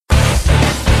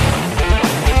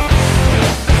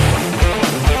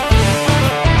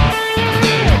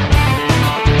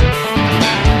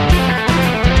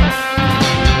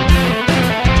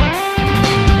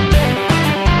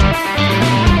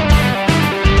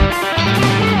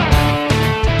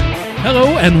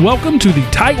Hello and welcome to the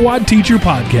Tightwad Teacher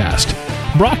Podcast,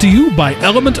 brought to you by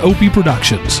Element Opie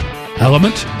Productions,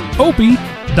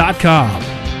 elementopie.com.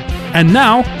 And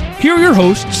now, here are your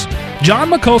hosts, John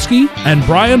Mikulski and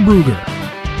Brian Bruger.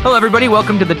 Hello everybody,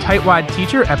 welcome to the Tightwad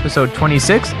Teacher, episode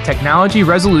 26, Technology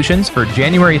Resolutions for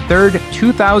January 3rd,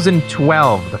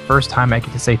 2012. The first time I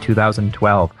get to say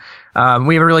 2012. We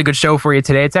have a really good show for you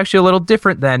today. It's actually a little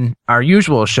different than our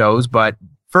usual shows, but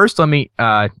first let me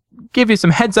give you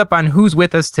some heads up on who's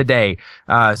with us today.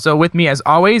 So with me, as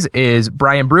always, is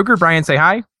Brian Bruger. Brian, say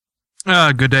hi.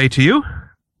 Good day to you.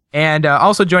 And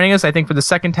also joining us, I think for the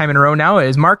second time in a row now,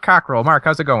 is Mark Cockrell. Mark,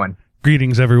 how's it going?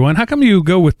 Greetings, everyone. How come you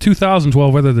go with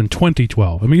 2012 rather than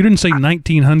 2012? I mean, you didn't say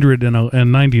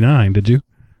 1999, did you?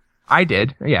 I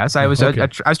did. Yes, I was. Okay.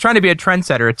 I was trying to be a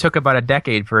trendsetter. It took about a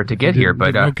decade for it to get here,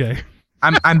 but okay.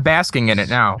 I'm basking in it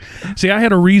now. See, I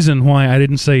had a reason why I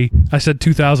didn't say, I said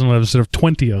 2011 instead of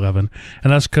 2011,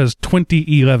 and that's because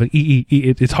 2011,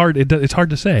 it's hard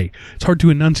to say. It's hard to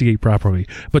enunciate properly,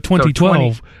 but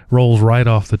 2012 rolls right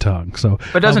off the tongue. So,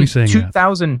 but doesn't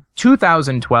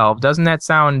 2012, doesn't that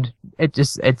sound,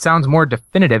 it sounds more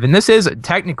definitive, and this is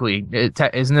technically,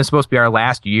 isn't this supposed to be our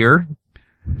last year?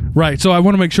 Right, so I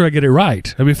want to make sure I get it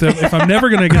right. I mean, if I'm never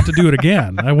going to get to do it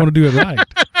again, I want to do it right.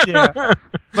 Yeah,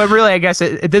 but really, I guess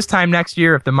at this time next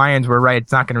year, if the Mayans were right,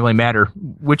 it's not going to really matter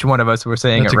which one of us were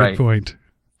saying That's it right. That's a good point.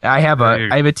 I have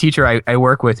a teacher I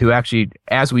work with who actually,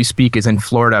 as we speak, is in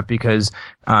Florida because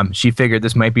she figured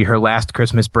this might be her last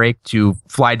Christmas break to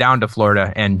fly down to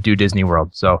Florida and do Disney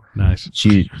World. So nice.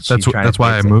 That's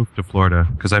why I moved to Florida,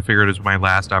 because I figured it was my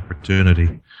last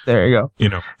opportunity. There you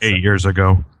go. 8 years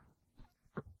ago.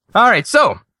 All right,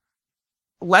 so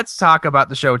let's talk about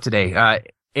the show today.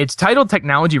 It's titled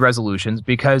Technology Resolutions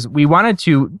because we wanted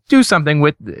to do something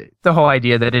with the whole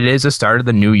idea that it is the start of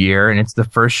the new year and it's the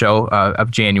first show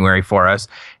of January for us.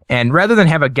 And rather than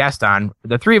have a guest on,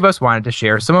 the three of us wanted to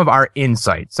share some of our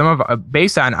insights,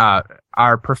 based on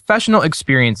our professional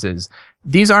experiences.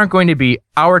 These aren't going to be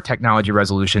our technology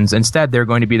resolutions. Instead, they're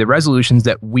going to be the resolutions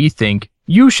that we think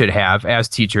you should have as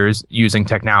teachers using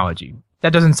technology.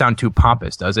 That doesn't sound too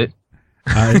pompous, does it?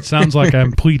 It sounds like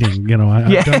I'm pleading.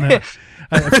 I've done that.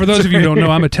 For those of you who don't know,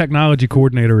 I'm a technology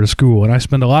coordinator at a school, and I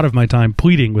spend a lot of my time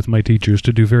pleading with my teachers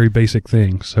to do very basic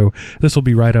things. So this will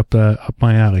be right up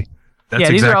my alley. That's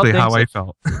exactly how I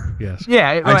felt. Yes.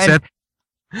 Yeah.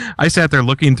 I sat there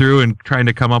looking through and trying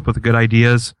to come up with good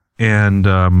ideas, and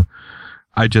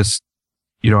I just,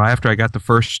 after I got the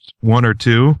first one or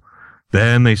two,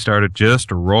 then they started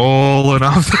just rolling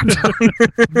off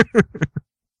the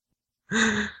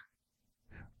tongue.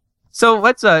 So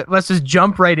let's just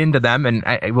jump right into them, and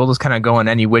we'll just kind of go in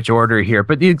any which order here.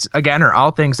 But these, again, are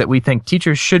all things that we think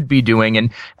teachers should be doing, and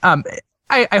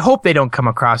I hope they don't come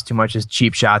across too much as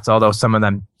cheap shots, although some of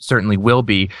them certainly will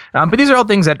be. But these are all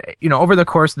things that, over the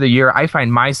course of the year, I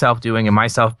find myself doing and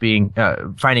myself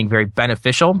finding very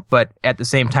beneficial, but at the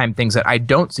same time, things that I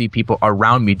don't see people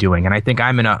around me doing. And I think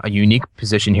I'm in a unique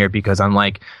position here because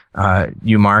unlike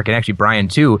you, Mark, and actually Brian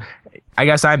too, I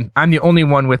guess I'm the only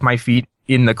one with my feet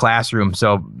in the classroom.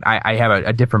 So I have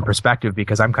a different perspective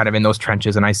because I'm kind of in those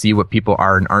trenches and I see what people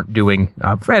are and aren't doing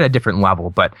at a different level.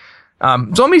 But so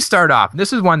let me start off.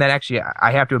 This is one that actually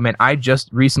I have to admit I just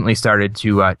recently started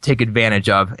to take advantage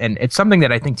of, and it's something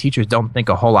that I think teachers don't think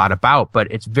a whole lot about,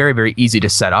 but it's very, very easy to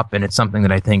set up, and it's something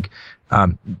that I think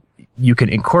you can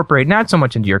incorporate not so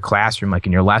much into your classroom like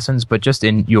in your lessons, but just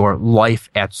in your life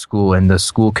at school and the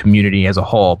school community as a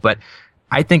whole. But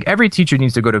I think every teacher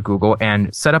needs to go to Google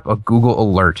and set up a Google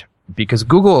Alert, because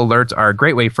Google Alerts are a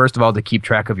great way, first of all, to keep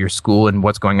track of your school and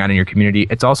what's going on in your community.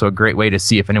 It's also a great way to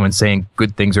see if anyone's saying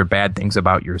good things or bad things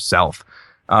about yourself.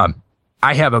 I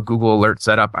have a Google Alert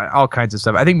set up, all kinds of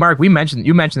stuff. I think, Mark, you mentioned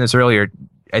this earlier.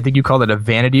 I think you called it a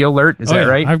vanity alert. Is that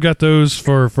right? I've got those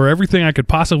for everything I could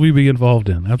possibly be involved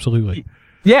in. Absolutely.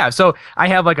 Yeah, so I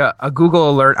have like a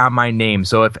Google Alert on my name.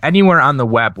 So if anywhere on the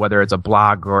web, whether it's a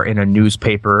blog or in a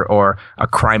newspaper or a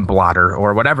crime blotter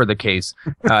or whatever the case,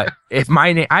 if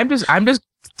my name, I'm just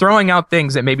throwing out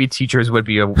things that maybe teachers would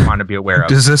want to be aware of.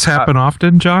 Does this happen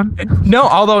often, John? No,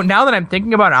 although now that I'm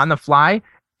thinking about it on the fly,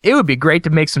 it would be great to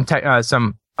make some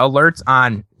alerts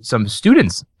on some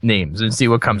students' names and see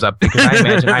what comes up, because I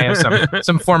imagine I have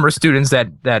some former students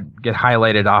that get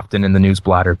highlighted often in the news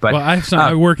blotter. But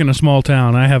I work in a small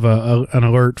town. I have an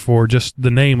alert for just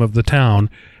the name of the town.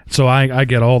 So I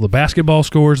get all the basketball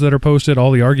scores that are posted,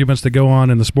 all the arguments that go on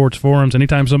in the sports forums.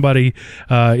 Anytime somebody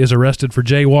is arrested for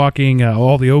jaywalking,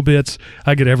 all the obits,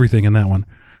 I get everything in that one.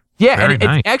 Yeah,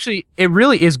 and it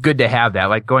really is good to have that.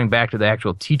 Like going back to the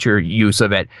actual teacher use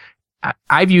of it,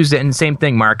 I've used it, and same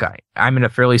thing, Mark. I'm in a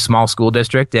fairly small school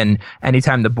district, and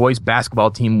anytime the boys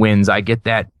basketball team wins, I get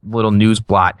that little news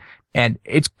blot. And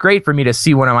it's great for me to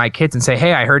see one of my kids and say,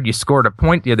 hey, I heard you scored a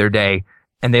point the other day.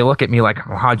 And they look at me like,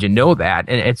 well, how'd you know that?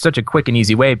 And it's such a quick and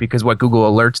easy way, because what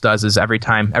Google Alerts does is every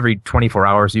 24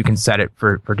 hours, you can set it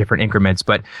for different increments.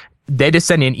 But they just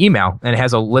send you an email, and it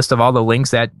has a list of all the links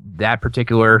that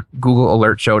particular Google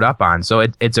Alert showed up on. So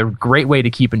it's a great way to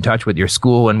keep in touch with your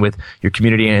school and with your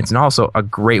community. And it's also a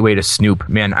great way to snoop.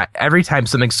 Man, every time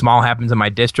something small happens in my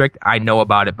district, I know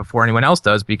about it before anyone else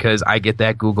does, because I get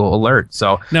that Google Alert.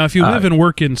 So now, if you live and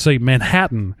work in, say,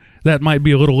 Manhattan, that might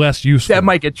be a little less useful. That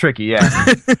might get tricky, yeah.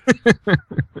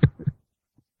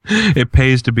 It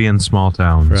pays to be in small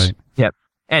towns. Right. Yep.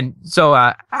 And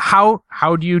so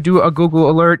how do you do a Google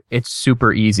Alert? It's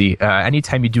super easy.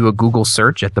 Anytime you do a Google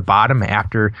search, at the bottom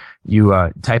after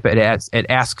you type it, it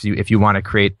asks you if you want to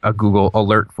create a Google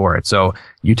Alert for it. So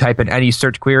you type in any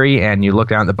search query, and you look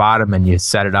down at the bottom, and you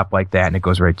set it up like that, and it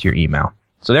goes right to your email.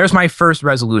 So there's my first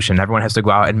resolution. Everyone has to go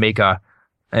out and make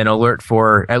an alert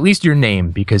for at least your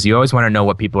name, because you always want to know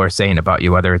what people are saying about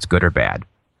you, whether it's good or bad.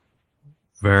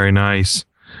 Very nice.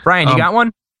 Brian, you got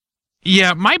one?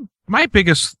 Yeah, my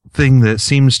biggest thing that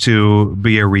seems to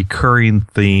be a recurring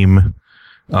theme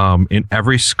in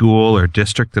every school or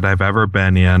district that I've ever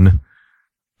been in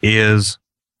is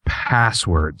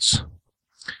passwords.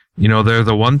 You know, they're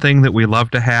the one thing that we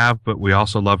love to have, but we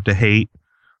also love to hate.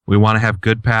 We want to have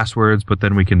good passwords, but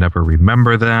then we can never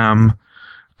remember them.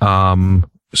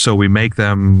 So we make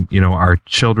them, you know, our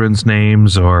children's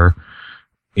names, or,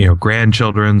 you know,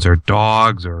 grandchildren's, or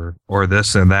dogs, or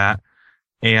this and that.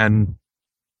 And,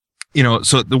 you know,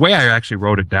 so the way I actually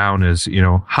wrote it down is, you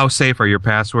know, how safe are your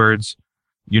passwords?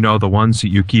 You know, the ones that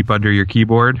you keep under your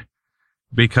keyboard,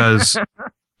 because,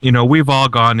 you know, we've all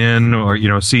gone in, or, you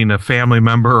know, seen a family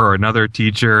member or another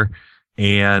teacher,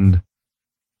 and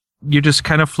you just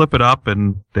kind of flip it up,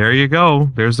 and there you go.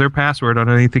 There's their password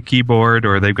underneath the keyboard,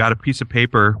 or they've got a piece of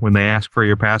paper when they ask for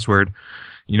your password,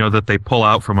 you know, that they pull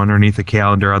out from underneath the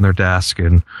calendar on their desk,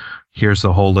 and here's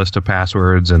the whole list of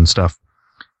passwords and stuff.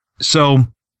 So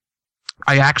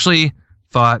I actually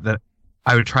thought that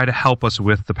I would try to help us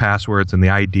with the passwords and the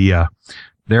idea.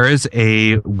 There is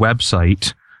a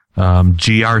website,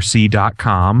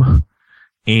 grc.com.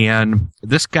 And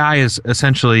this guy is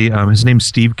essentially, his name's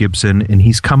Steve Gibson, and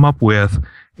he's come up with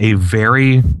a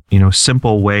very, you know,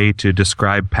 simple way to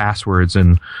describe passwords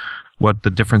and what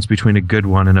the difference between a good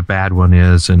one and a bad one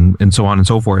is, and so on and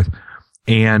so forth.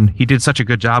 And he did such a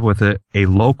good job with it. A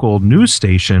local news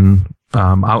station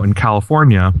out in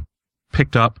California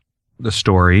picked up the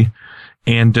story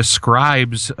and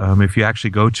describes, if you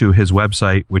actually go to his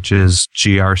website, which is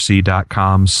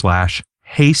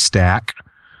grc.com/haystack,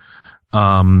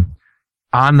 on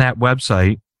that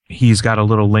website, he's got a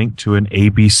little link to an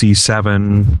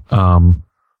ABC7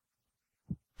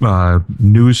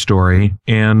 news story,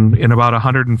 and in about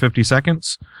 150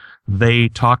 seconds, they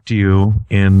talk to you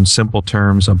in simple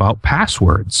terms about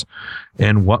passwords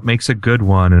and what makes a good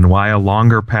one, and why a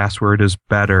longer password is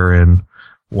better, and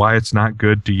why it's not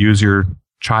good to use your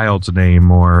child's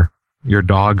name or your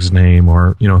dog's name,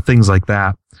 or, you know, things like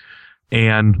that.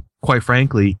 And quite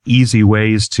frankly, easy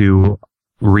ways to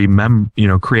remember, you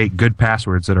know, create good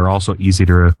passwords that are also easy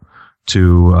to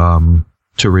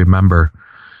remember.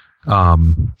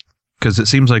 Because it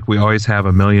seems like we always have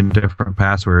a million different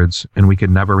passwords, and we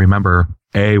can never remember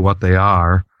A, what they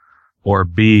are, or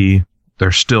B,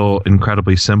 they're still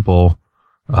incredibly simple.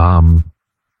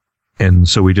 And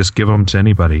so we just give them to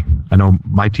anybody. I know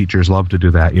my teachers love to do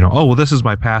that. You know, oh, well, this is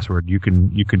my password. You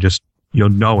can just, you'll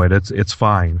know it. It's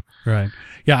fine. Right.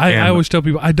 Yeah, I always tell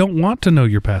people, I don't want to know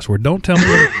your password. Don't tell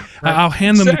me. I'll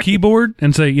hand them the keyboard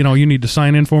and say, you know, you need to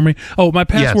sign in for me. Oh, my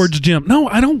password's Jim. No,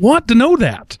 I don't want to know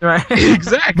that. Right.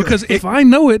 Exactly. Because if I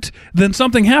know it, then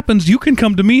something happens. You can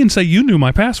come to me and say you knew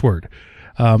my password.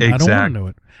 Exactly. I don't want to know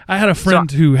it. I had a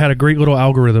friend who had a great little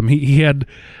algorithm. He had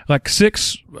like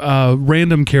 6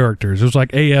 random characters. It was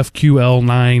like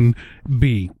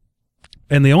AFQL9B.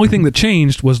 And the only thing that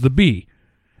changed was the B.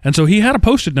 And so he had a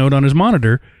Post-it note on his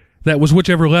monitor that was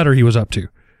whichever letter he was up to.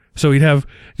 So he'd have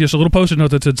just a little Post-it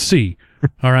note that said C.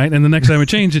 All right. And the next time it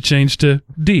changed to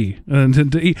D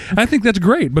and to E. I think that's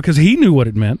great because he knew what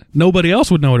it meant. Nobody else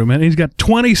would know what it meant. And he's got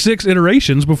 26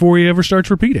 iterations before he ever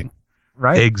starts repeating.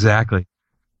 Right. Exactly.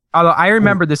 Although I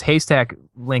remember this Haystack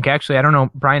link, actually, I don't know,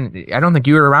 Brian, I don't think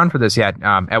you were around for this yet.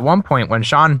 At one point, when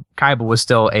Sean Keibel was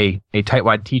still a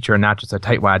tightwad teacher and not just a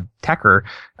tightwad techer,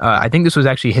 I think this was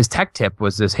actually his tech tip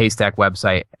was this Haystack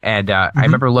website. And I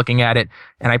remember looking at it,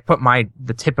 and I put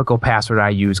the typical password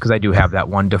I use, because I do have that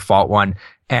one default one.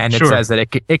 And it Sure. says that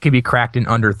it can be cracked in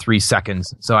under 3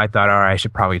 seconds. So I thought, all right, I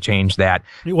should probably change that.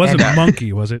 It wasn't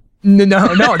Monkey, was it?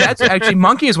 No, that's actually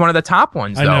Monkey is one of the top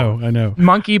ones. Though. I know.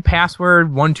 Monkey password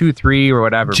 123 or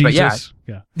whatever. Jesus.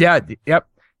 But yep.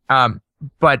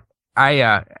 But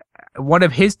I one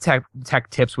of his tech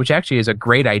tips, which actually is a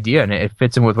great idea, and it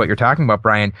fits in with what you're talking about,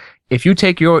 Brian. If you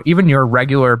take your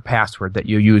regular password that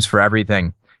you use for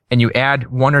everything, and you add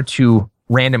 1 or 2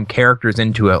 random characters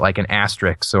into it, like an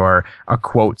asterisk or a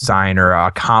quote sign or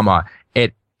a comma,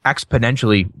 it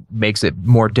exponentially makes it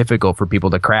more difficult for people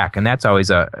to crack. And that's always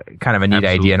a kind of a neat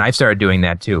idea. And I've started doing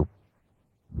that too.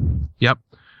 Yep.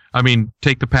 I mean,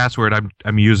 take the password.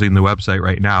 I'm using the website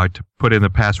right now to put in the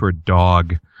password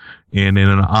dog. And in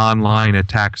an online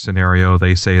attack scenario,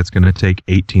 they say it's going to take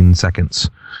 18 seconds.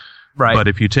 Right. But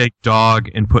if you take dog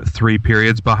and put 3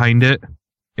 periods behind it,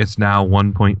 it's now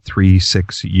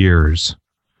 1.36 years.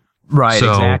 Right,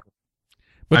 So, exactly.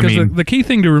 Because the key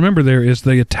thing to remember there is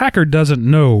the attacker doesn't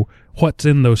know what's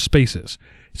in those spaces.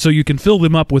 So you can fill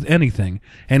them up with anything,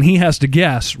 and he has to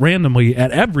guess randomly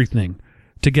at everything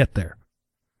to get there.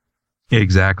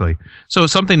 Exactly. So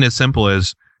something as simple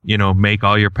as, make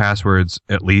all your passwords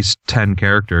at least 10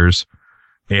 characters.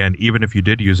 And even if you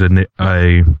did use an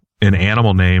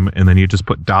animal name and then you just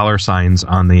put $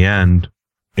 on the end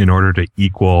in order to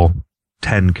equal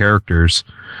 10 characters,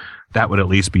 that would at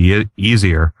least be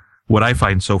easier. What I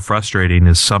find so frustrating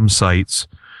is some sites,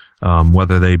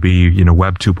 whether they be,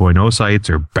 Web 2.0 sites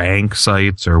or bank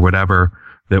sites or whatever,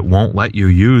 that won't let you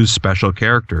use special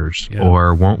characters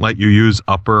or won't let you use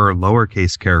upper or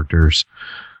lowercase characters.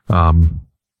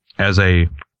 As I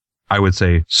would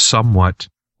say, somewhat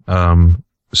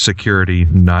security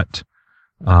nut,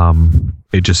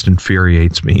 it just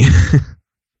infuriates me.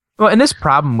 Well, and this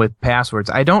problem with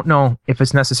passwords, I don't know if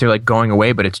it's necessarily like going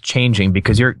away, but it's changing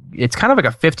because it's kind of like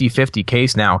a 50-50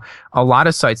 case now. A lot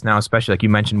of sites now, especially like you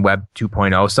mentioned Web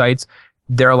 2.0 sites,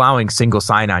 they're allowing single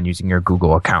sign-on using your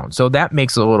Google account. So that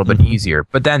makes it a little bit easier.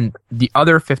 But then the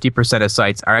other 50% of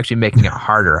sites are actually making it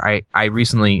harder. I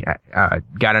recently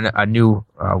got a new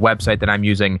website that I'm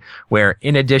using where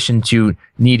in addition to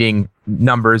needing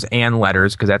numbers and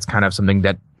letters, because that's kind of something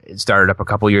that started up a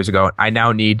couple years ago, I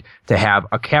now need to have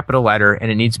a capital letter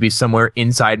and it needs to be somewhere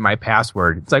inside my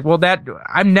password. It's like, well, that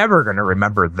I'm never going to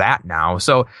remember that now.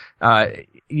 So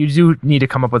you do need to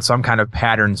come up with some kind of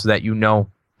pattern so that you know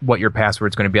what your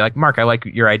password's going to be. Like, Mark, I like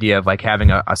your idea of like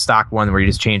having a stock one where you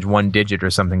just change 1 digit or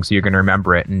something so you're going to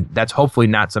remember it. And that's hopefully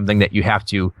not something that you have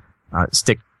to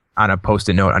stick on a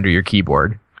Post-it note under your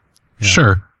keyboard. Yeah.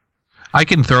 Sure. I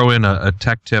can throw in a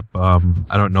tech tip. I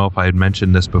don't know if I had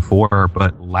mentioned this before,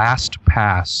 but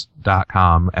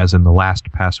LastPass.com, as in the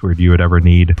last password you would ever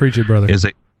need, Preach it, brother. is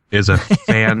a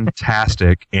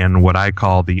fantastic and what I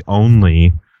call the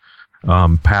only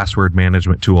password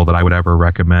management tool that I would ever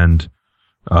recommend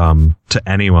to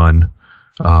anyone.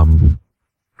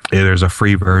 There's a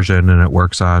free version and it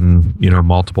works on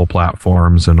multiple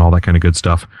platforms and all that kind of good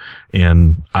stuff,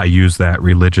 and I use that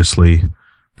religiously.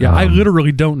 Yeah, I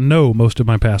literally don't know most of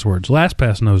my passwords.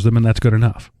 LastPass knows them, and that's good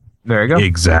enough. There you go.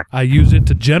 Exactly. I use it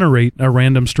to generate a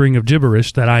random string of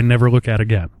gibberish that I never look at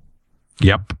again.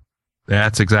 Yep.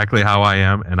 That's exactly how I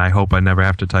am, and I hope I never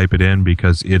have to type it in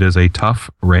because it is a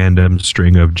tough random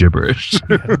string of gibberish.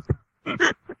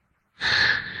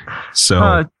 So,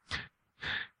 on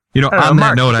that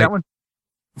Mark, note, I want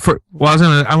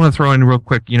to throw in real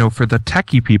quick, for the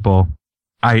techie people,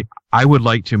 I would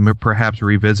like to perhaps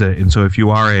revisit. And so if you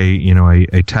are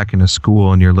a tech in a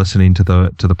school and you're listening to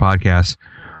the podcast,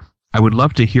 I would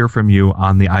love to hear from you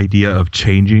on the idea of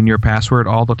changing your password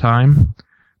all the time,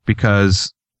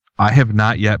 because I have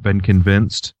not yet been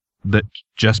convinced that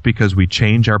just because we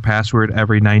change our password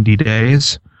every 90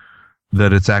 days,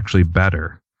 that it's actually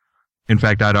better. In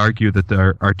fact, I'd argue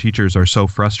that our teachers are so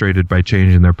frustrated by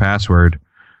changing their password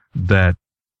that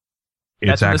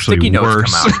it's actually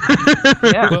worse.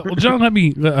 Yeah. Well, John, let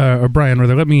me, or Brian,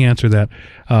 rather, let me answer that,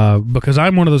 because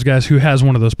I'm one of those guys who has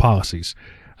one of those policies,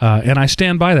 and I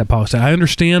stand by that policy. I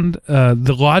understand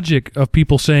the logic of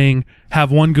people saying,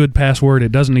 have one good password,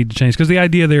 it doesn't need to change, because the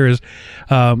idea there is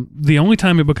the only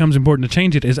time it becomes important to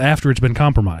change it is after it's been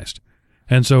compromised.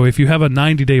 And so if you have a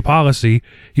 90-day policy,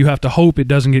 you have to hope it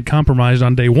doesn't get compromised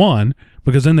on day one,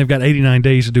 because then they've got 89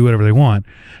 days to do whatever they want.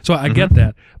 So I get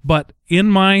that. But in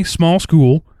my small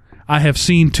school, I have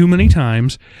seen too many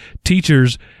times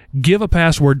teachers give a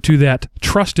password to that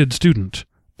trusted student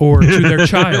or to their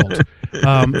child.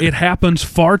 It happens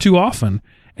far too often.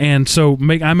 And so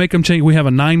I make them change. We have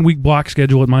a 9-week block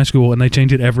schedule at my school, and they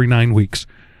change it every 9 weeks.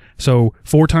 So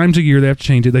 4 times a year they have to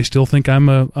change it. They still think I'm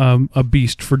a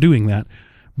beast for doing that.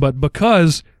 But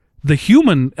because the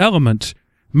human element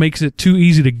makes it too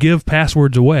easy to give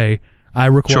passwords away. I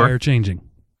require changing.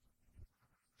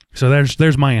 So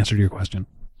there's my answer to your question.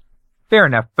 Fair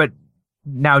enough. But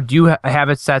now, do you have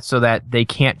it set so that they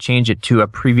can't change it to a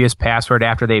previous password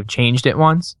after they've changed it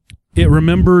once? It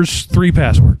remembers 3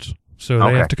 passwords. So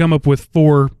they have to come up with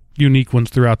 4 unique ones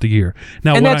throughout the year.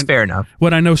 Now, and that's fair enough.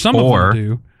 What I know some of them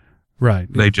do,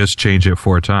 right? They just change it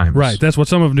 4 times. Right. That's what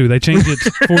some of them do. They change it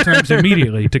 4 times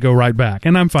immediately to go right back,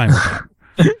 and I'm fine with that.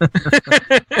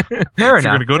 Fair enough. If you're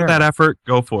going to go to that effort,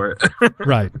 go for it.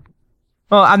 Right.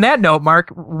 Well, on that note, Mark,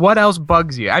 what else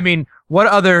bugs you? I mean, what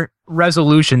other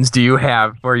resolutions do you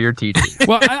have for your teachers?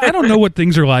 Well, I don't know what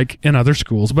things are like in other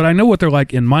schools, but I know what they're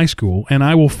like in my school, and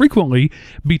I will frequently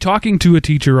be talking to a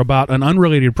teacher about an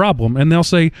unrelated problem, and they'll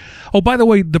say, oh, by the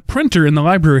way, the printer in the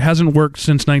library hasn't worked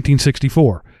since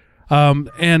 1964.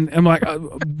 And I'm like,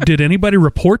 did anybody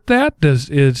report that?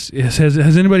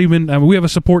 Has anybody been? We have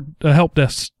a help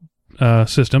desk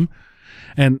system,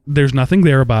 and there's nothing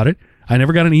there about it. I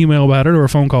never got an email about it or a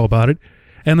phone call about it.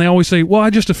 And they always say, well, I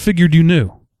just figured you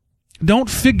knew. Don't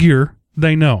figure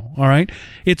they know, all right?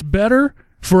 It's better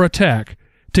for a tech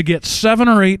to get 7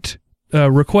 or 8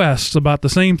 requests about the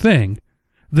same thing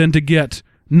than to get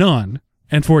none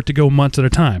and for it to go months at a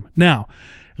time. Now,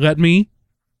 let me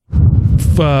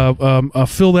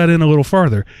fill that in a little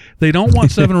farther. They don't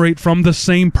want 7 or 8 from the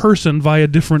same person via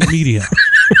different media.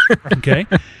 Okay?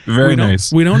 Very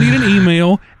nice. We don't need an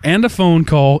email and a phone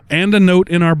call and a note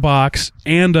in our box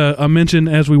and a mention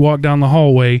as we walk down the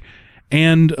hallway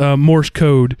and Morse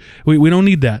code. We don't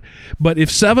need that. But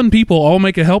if 7 people all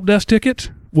make a help desk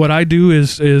ticket, what I do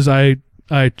is I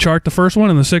chart the first one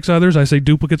and the 6 others. I say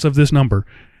duplicates of this number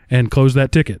and close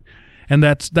that ticket. And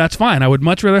that's fine. I would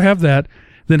much rather have that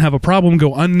than have a problem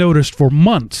go unnoticed for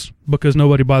months because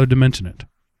nobody bothered to mention it.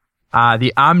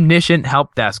 The omniscient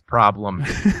help desk problem.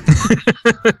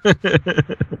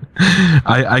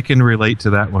 I can relate to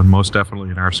that one most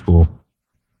definitely in our school.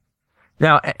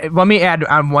 Now, let me add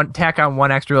tack on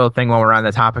one extra little thing while we're on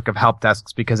the topic of help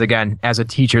desks, because again, as a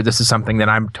teacher, this is something that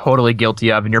I'm totally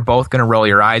guilty of, and you're both going to roll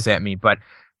your eyes at me. But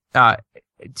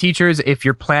teachers, if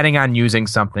you're planning on using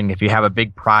something, if you have a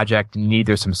big project and you need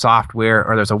there's some software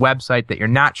or there's a website that you're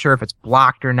not sure if it's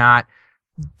blocked or not,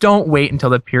 don't wait until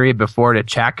the period before to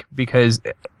check, because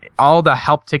all the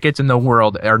help tickets in the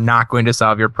world are not going to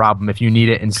solve your problem if you need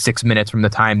it in 6 minutes from the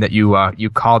time that you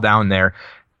call down there.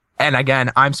 And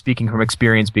again, I'm speaking from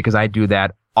experience because I do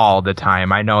that all the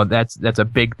time. I know that's a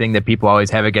big thing that people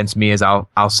always have against me is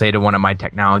I'll say to one of my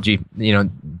technology,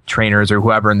 trainers or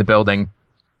whoever in the building,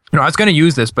 I was going to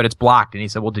use this, but it's blocked. And he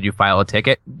said, well, did you file a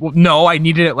ticket? Well, no, I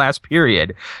needed it last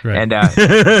period. Right.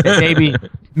 And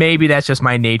maybe that's just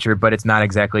my nature, but it's not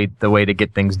exactly the way to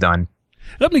get things done.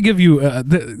 Let me give you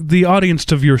the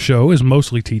audience of your show is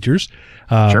mostly teachers,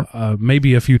 sure.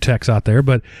 Maybe a few techs out there,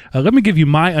 but let me give you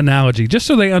my analogy just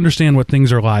so they understand what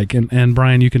things are like. And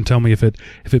Brian, you can tell me if it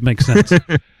makes sense.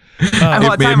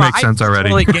 It makes sense already.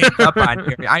 Totally ganged up on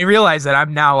here. I realize that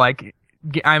I'm now like.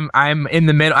 I'm in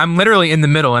the middle. I'm literally in the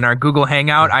middle in our Google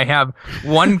Hangout. I have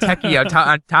one techie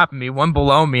on top of me, one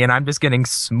below me, and I'm just getting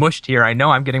smushed here. I know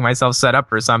I'm getting myself set up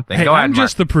for something. Hey, Go ahead, I'm Mark.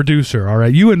 just the producer, all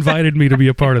right? You invited me to be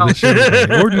a part of the show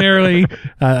today. Ordinarily,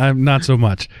 I'm not so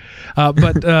much.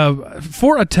 But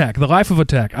for a tech, the life of a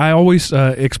tech, I always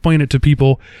explain it to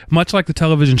people much like the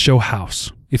television show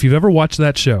House. If you've ever watched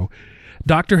that show,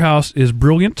 Dr. House is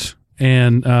brilliant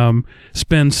and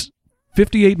spends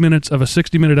 58 minutes of a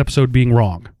 60-minute episode being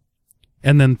wrong.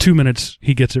 And then 2 minutes,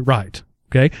 he gets it right.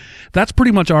 Okay? That's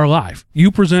pretty much our life.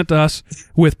 You present us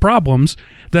with problems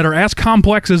that are as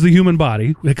complex as the human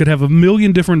body. It could have a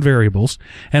million different variables.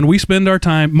 And we spend our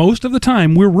time, most of the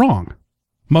time, we're wrong.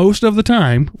 Most of the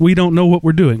time, we don't know what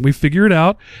we're doing. We figure it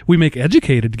out. We make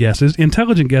educated guesses,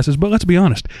 intelligent guesses, but let's be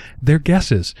honest, they're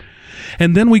guesses.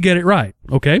 And then we get it right.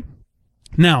 Okay?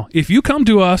 Now, if you come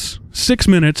to us 6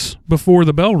 minutes before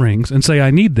the bell rings and say,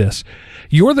 I need this,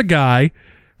 you're the guy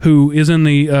who is in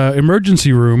the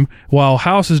emergency room while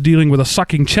House is dealing with a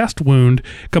sucking chest wound,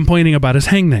 complaining about his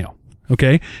hangnail.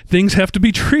 Okay? Things have to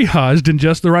be triaged in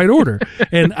just the right order.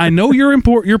 And I know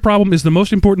your problem is the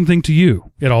most important thing to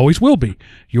you. It always will be.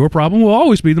 Your problem will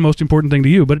always be the most important thing to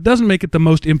you, but it doesn't make it the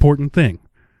most important thing.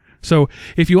 So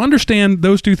if you understand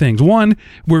those two things, one,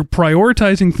 we're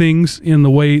prioritizing things in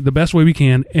the best way we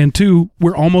can, and two,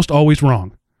 we're almost always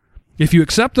wrong. If you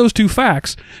accept those two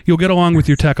facts, you'll get along with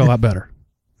your tech a lot better.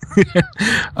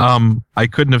 I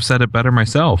couldn't have said it better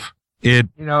myself.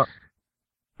 For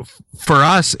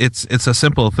us, it's a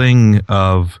simple thing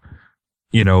of,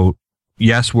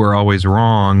 yes, we're always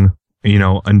wrong,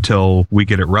 until we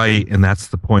get it right, and that's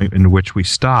the point in which we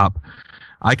stop.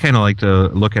 I kind of like to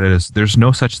look at it as there's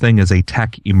no such thing as a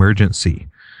tech emergency.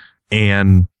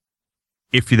 And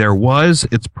if there was,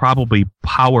 it's probably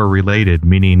power related,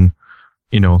 meaning,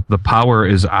 the power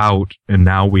is out and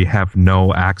now we have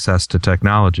no access to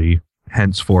technology,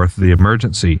 henceforth the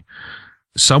emergency.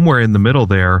 Somewhere in the middle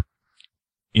there,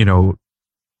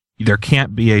 there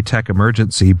can't be a tech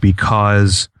emergency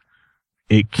because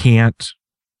it can't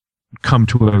come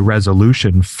to a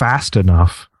resolution fast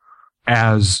enough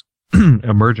as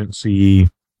emergency,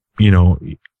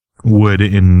 would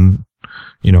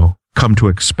come to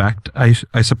expect,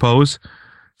 I suppose.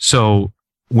 So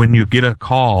when you get a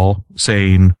call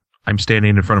saying, I'm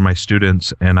standing in front of my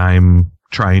students and I'm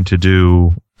trying to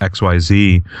do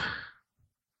XYZ,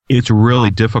 it's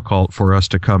really difficult for us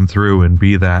to come through and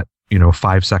be that,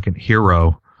 5-second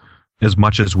hero as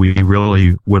much as we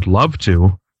really would love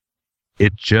to.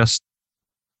 It just,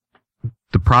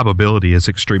 the probability is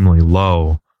extremely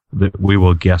low that we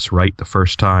will guess right the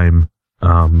first time,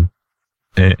 and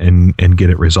get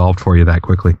it resolved for you that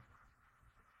quickly.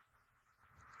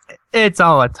 It's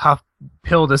all a tough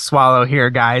pill to swallow here,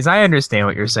 guys. I understand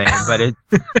what you're saying, but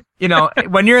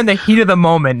when you're in the heat of the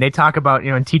moment, they talk about,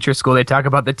 in teacher school, they talk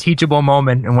about the teachable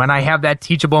moment. And when I have that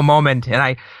teachable moment and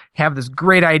I have this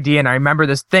great idea and I remember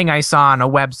this thing I saw on a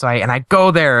website and I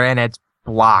go there and it's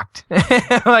blocked.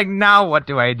 Like, now what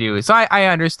do I do? So I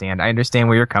understand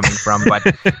where you're coming from, but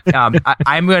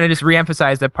I'm going to just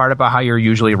reemphasize that part about how you're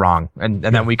usually wrong, and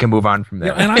then we can move on from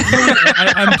there. And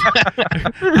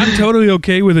I'm totally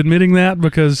okay with admitting that,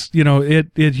 because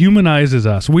it humanizes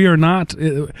us. We are not.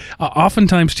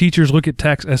 Oftentimes, teachers look at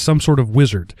tech as some sort of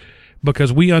wizard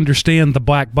because we understand the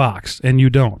black box and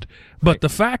you don't. But the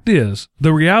fact is,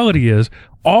 the reality is,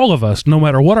 all of us, no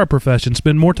matter what our profession,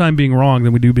 spend more time being wrong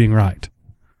than we do being right.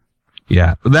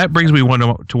 Yeah, that brings me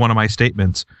to one of my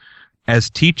statements. As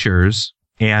teachers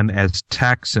and as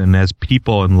techs and as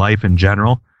people in life in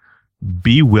general,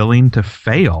 be willing to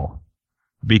fail.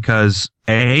 Because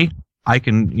I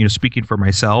can, speaking for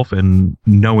myself and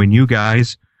knowing you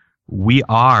guys, we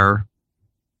are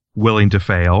willing to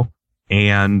fail,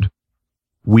 and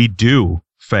we do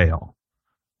fail.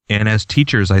 And as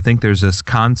teachers, I think there's this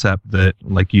concept that,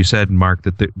 like you said, Mark,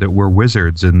 that we're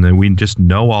wizards and that we just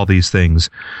know all these things.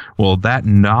 Well, that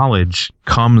knowledge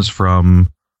comes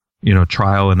from,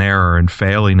 trial and error and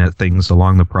failing at things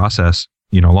along the process,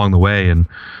 along the way.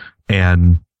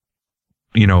 And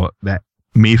that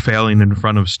me failing in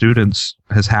front of students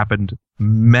has happened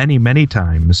many, many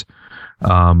times.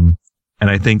 And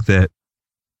I think that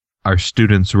our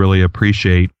students really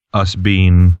appreciate us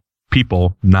being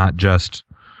people, not just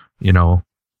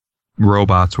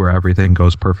robots where everything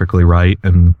goes perfectly right,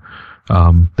 and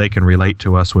they can relate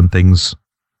to us when things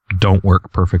don't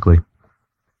work perfectly.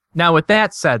 Now, with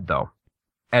that said, though,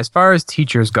 as far as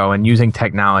teachers go and using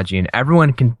technology, and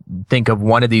everyone can think of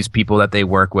one of these people that they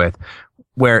work with,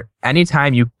 where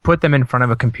anytime you put them in front of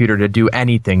a computer to do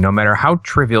anything, no matter how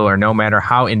trivial or no matter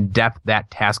how in-depth that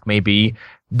task may be,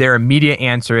 their immediate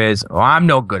answer is, "Oh, I'm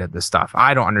no good at this stuff.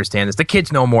 I don't understand this. The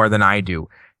kids know more than I do."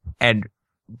 And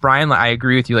Brian, I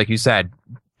agree with you. Like you said,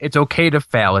 it's okay to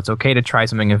fail. It's okay to try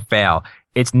something and fail.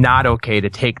 It's not okay to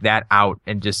take that out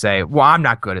and just say, well, I'm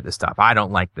not good at this stuff. I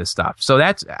don't like this stuff. So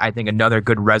that's, I think, another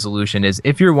good resolution is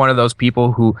if you're one of those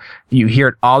people who you hear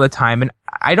it all the time, and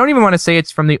I don't even want to say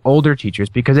it's from the older teachers,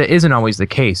 because it isn't always the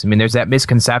case. I mean, there's that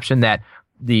misconception that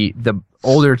the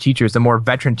older teachers, the more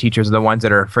veteran teachers are the ones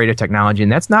that are afraid of technology,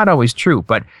 and that's not always true.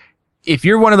 But if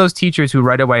you're one of those teachers who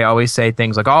right away always say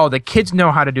things like, oh, the kids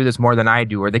know how to do this more than I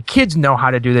do, or the kids know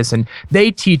how to do this and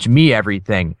they teach me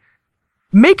everything,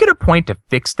 make it a point to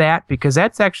fix that, because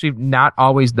that's actually not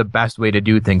always the best way to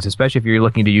do things, especially if you're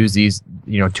looking to use these,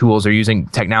 tools or using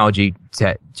technology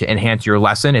to enhance your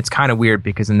lesson. It's kind of weird,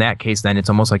 because in that case, then it's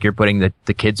almost like you're putting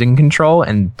the kids in control,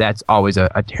 and that's always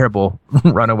a terrible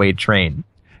runaway train.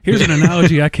 Here's an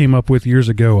analogy I came up with years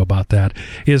ago about that.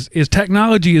 Is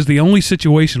technology is the only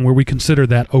situation where we consider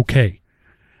that okay.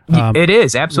 It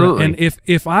is, absolutely. And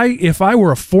if I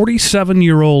were a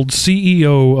 47-year-old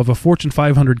CEO of a Fortune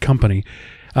 500 company,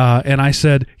 and I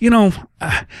said,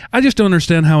 I just don't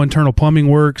understand how internal plumbing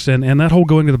works, and that whole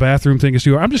going to the bathroom thing is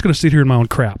too hard. I'm just going to sit here in my own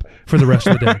crap for the rest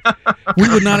of the day. We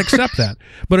would not accept that.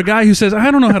 But a guy who says,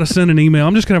 I don't know how to send an email,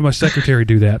 I'm just going to have my secretary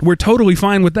do that, we're totally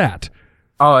fine with that.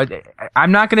 Oh,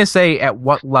 I'm not going to say at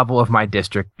what level of my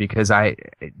district, because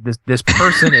this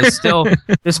person is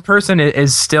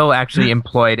still actually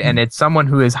employed, and it's someone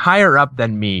who is higher up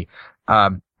than me.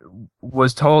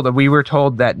 We were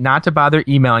told that not to bother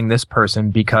emailing this person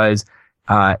because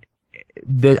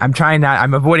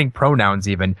I'm avoiding pronouns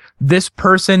even. This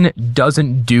person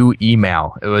doesn't do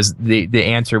email. It was the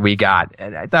answer we got.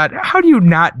 And I thought, how do you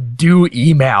not do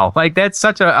email? Like, that's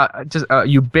such just a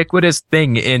ubiquitous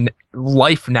thing in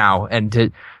life now. And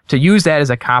to use that as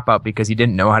a cop out because he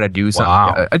didn't know how to do something,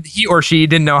 Wow. he or she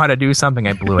didn't know how to do something,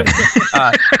 I blew it.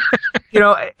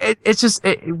 It's just,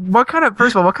 first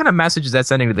of all, what kind of message is that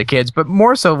sending to the kids? But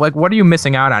more so, like, what are you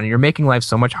missing out on? You're making life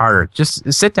so much harder.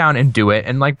 Just sit down and do it.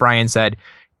 And like Brian said,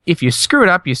 if you screw it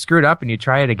up, and you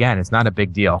try it again. It's not a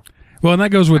big deal. Well, and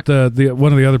that goes with the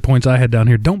one of the other points I had down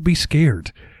here. Don't be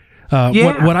scared.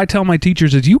 What I tell my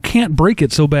teachers is, you can't break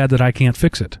it so bad that I can't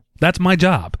fix it. That's my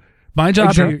job. My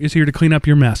job is here to clean up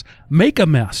your mess. Make a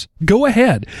mess. Go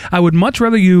ahead. I would much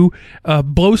rather you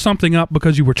blow something up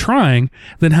because you were trying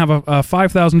than have a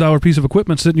 $5,000 piece of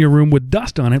equipment sit in your room with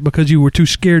dust on it because you were too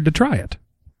scared to try it.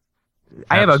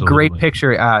 I have a great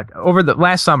picture. Over the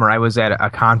last summer, I was at a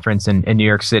conference in New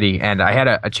York City, and I had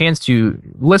a chance to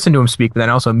listen to him speak, but then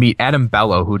also meet Adam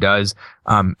Bello, who does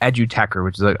EduTecher,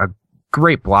 which is a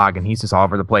great blog, and he's just all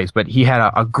over the place. But he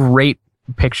had a great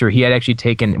picture he had actually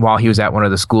taken while he was at one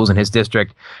of the schools in his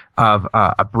district of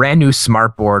a brand new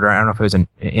smart board, or I don't know if it was an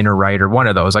InterWrite or one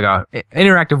of those, like a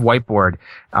interactive whiteboard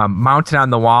mounted on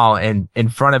the wall, and in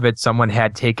front of it someone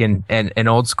had taken an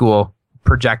old school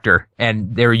projector,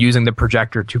 and they were using the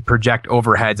projector to project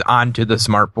overheads onto the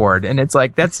smart board. And it's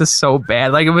like, that's just so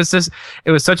bad. Like, it was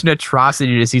such an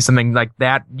atrocity to see something like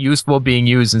that useful being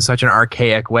used in such an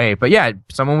archaic way. But yeah,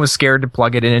 someone was scared to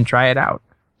plug it in and try it out.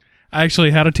 I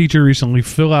actually had a teacher recently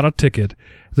fill out a ticket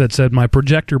that said my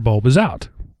projector bulb is out.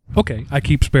 Okay, I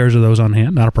keep spares of those on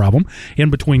hand, not a problem. In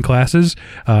between classes,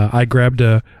 I grabbed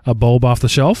a bulb off the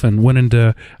shelf and went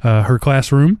into her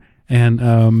classroom, and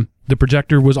the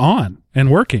projector was on and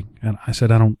working. And I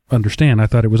said, I don't understand. I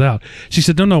thought it was out. She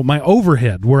said, no, my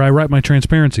overhead where I write my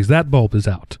transparencies, that bulb is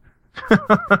out.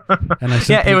 And I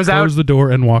simply closed the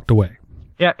door and walked away.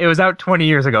 Yeah, it was out 20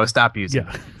 years ago. Stop using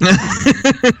it.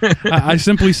 Yeah. I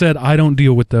simply said, I don't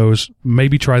deal with those.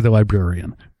 Maybe try the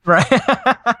librarian. Right.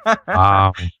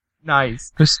 Wow.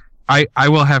 Nice. I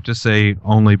will have to say,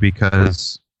 only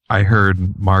because I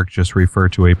heard Mark just refer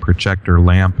to a projector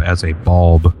lamp as a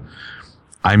bulb,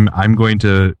 I'm going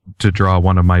to draw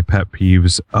one of my pet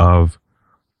peeves of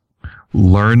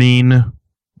learning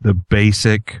the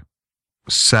basic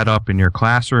setup in your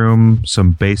classroom,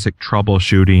 some basic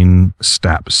troubleshooting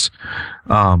steps.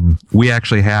 We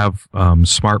actually have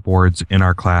smart boards in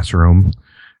our classroom,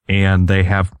 and they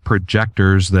have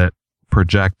projectors that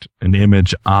project an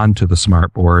image onto the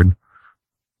smart board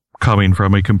coming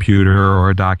from a computer or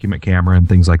a document camera and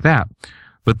things like that.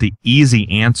 But the easy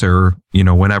answer,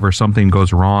 whenever something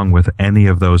goes wrong with any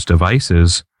of those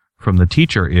devices from the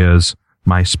teacher is,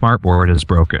 my smart board is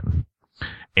broken.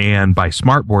 And by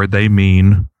smart board, they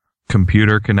mean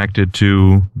computer connected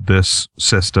to this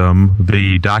system,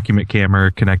 the document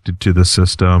camera connected to the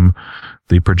system,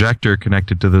 the projector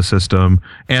connected to the system,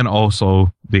 and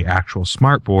also the actual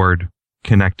smart board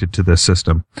connected to this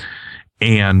system.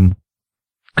 And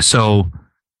so,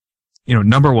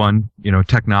 number one,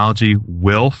 technology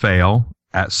will fail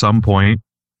at some point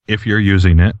if you're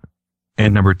using it.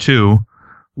 And number two,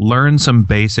 learn some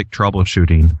basic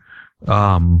troubleshooting.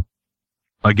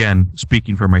 Again,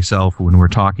 speaking for myself when we're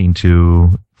talking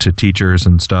to teachers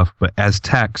and stuff, but as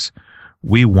techs,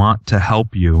 we want to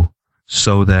help you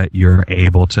so that you're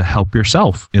able to help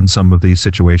yourself in some of these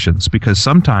situations, because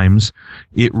sometimes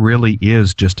it really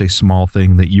is just a small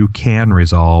thing that you can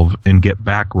resolve and get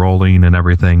back rolling and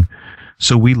everything.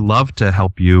 So we love to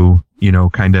help you,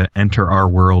 kind of enter our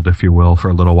world, if you will, for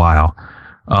a little while.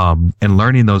 And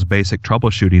learning those basic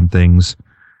troubleshooting things,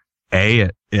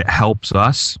 it helps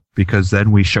us because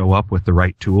then we show up with the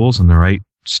right tools and the right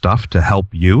stuff to help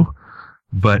you.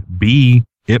 But B,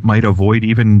 it might avoid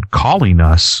even calling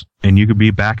us, and you could be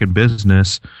back in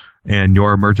business and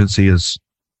your emergency is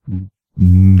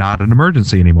not an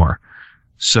emergency anymore.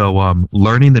 So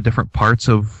learning the different parts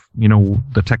of,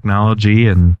 the technology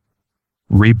and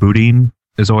rebooting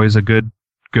is always a good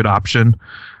option.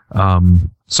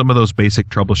 Some of those basic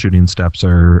troubleshooting steps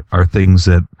are things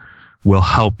that will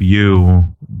help you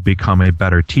become a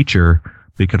better teacher,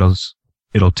 because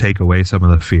it'll take away some of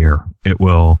the fear. It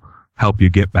will help you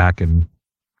get back and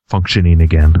functioning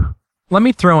again. Let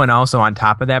me throw in also on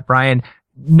top of that, Brian,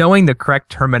 knowing the correct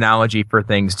terminology for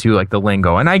things too, like the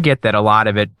lingo. And I get that a lot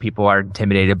of it people are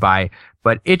intimidated by,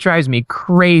 but it drives me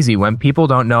crazy when people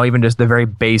don't know even just the very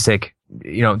basic,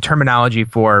 terminology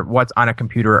for what's on a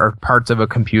computer or parts of a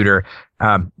computer.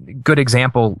 Good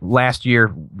example, last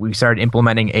year we started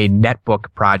implementing a netbook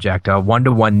project, a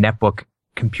one-to-one netbook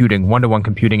computing, one-to-one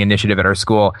computing initiative at our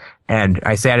school. And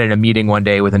I sat in a meeting one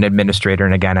day with an administrator.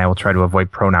 And again, I will try to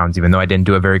avoid pronouns, even though I didn't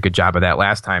do a very good job of that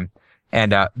last time.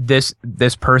 And this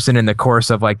person in the course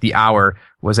of like the hour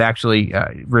was actually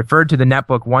referred to the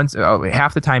netbook once.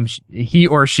 Half the time he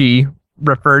or she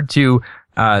referred to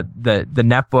the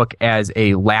netbook as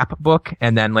a lap book,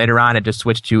 and then later on it just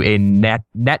switched to a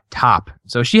net top.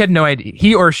 So she had no idea.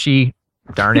 He or she,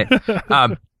 darn it,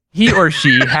 he or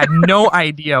she had no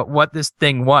idea what this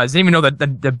thing was. Didn't even know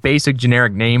the basic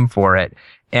generic name for it.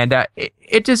 And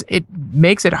it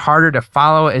makes it harder to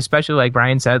follow, especially like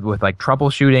Brian said with like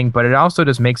troubleshooting. But it also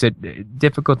just makes it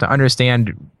difficult to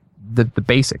understand the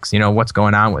basics, what's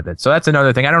going on with it. So that's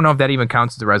another thing. I don't know if that even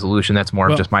counts as a resolution. That's more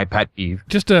of just my pet peeve.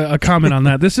 Just a comment on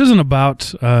that. This isn't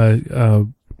about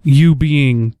you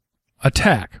being a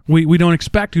tech. We don't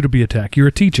expect you to be a tech. You're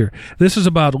a teacher. This is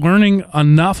about learning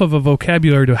enough of a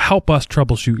vocabulary to help us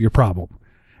troubleshoot your problem.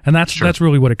 And that's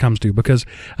really what it comes to, because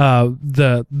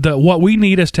the what we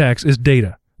need as techs is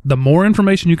data. The more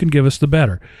information you can give us, the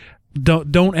better.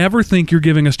 Don't ever think you're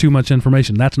giving us too much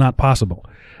information. That's not possible.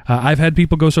 I've had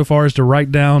people go so far as to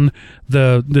write down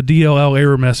the DLL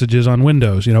error messages on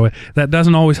Windows. That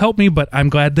doesn't always help me, but I'm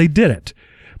glad they did it,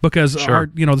 because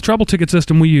the trouble ticket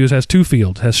system we use has two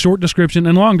fields: has short description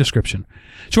and long description.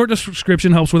 Short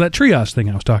description helps with that triage thing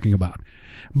I was talking about.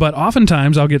 But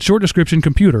oftentimes I'll get short description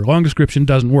computer, long description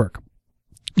doesn't work.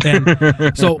 And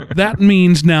so that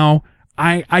means now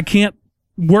I can't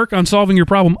work on solving your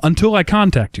problem until I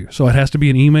contact you. So it has to be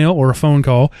an email or a phone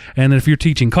call. And if you're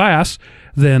teaching class,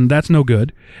 then that's no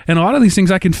good. And a lot of these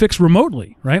things I can fix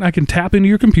remotely, right? I can tap into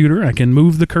your computer. I can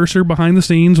move the cursor behind the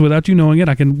scenes without you knowing it.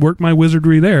 I can work my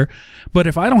wizardry there. But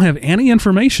if I don't have any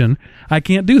information, I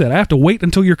can't do that. I have to wait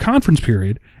until your conference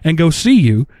period and go see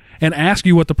you and ask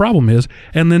you what the problem is,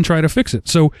 and then try to fix it.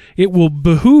 So it will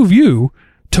behoove you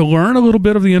to learn a little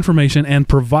bit of the information and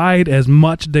provide as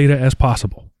much data as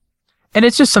possible. And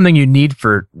it's just something you need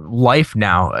for life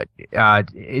now.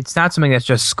 It's not something that's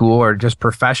just school or just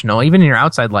professional. Even in your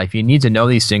outside life, you need to know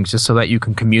these things just so that you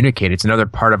can communicate. It's another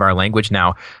part of our language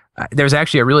now. There's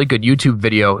actually a really good YouTube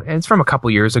video, and it's from a couple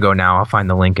years ago now. I'll find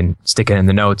the link and stick it in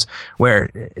the notes,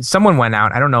 where someone went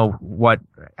out. I don't know what,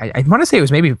 I want to say it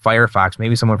was maybe Firefox,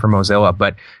 maybe someone from Mozilla,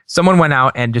 but someone went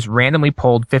out and just randomly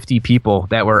polled 50 people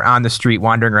that were on the street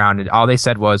wandering around, and all they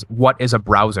said was, "What is a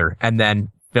browser?" And then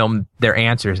filmed their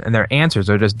answers, and their answers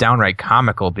are just downright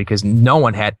comical, because no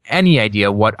one had any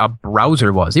idea what a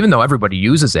browser was, even though everybody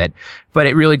uses it. But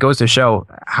it really goes to show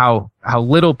how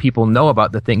little people know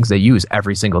about the things they use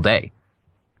every single day.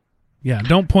 Yeah,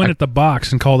 don't point at the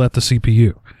box and call that the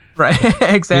CPU. Right,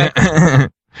 exactly.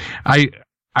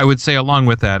 I would say along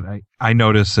with that, I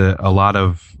notice that a lot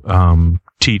of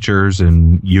teachers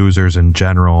and users in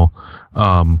general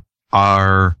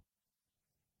are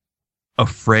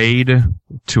afraid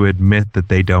to admit that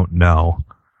they don't know.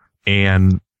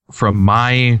 And from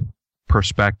my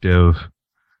perspective,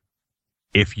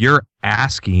 if you're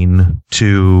asking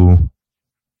to,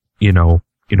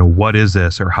 what is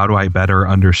this, or how do I better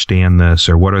understand this,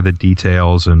 or what are the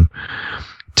details? And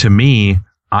to me,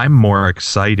 I'm more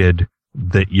excited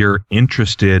that you're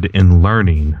interested in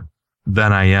learning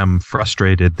than I am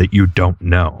frustrated that you don't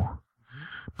know.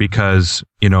 Because,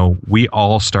 we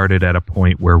all started at a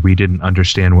point where we didn't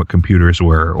understand what computers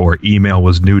were, or email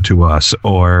was new to us,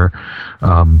 or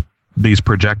these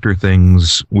projector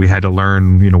things, we had to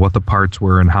learn, what the parts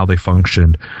were and how they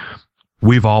functioned.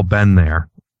 We've all been there,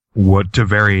 to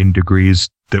varying degrees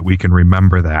that we can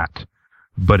remember that.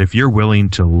 But if you're willing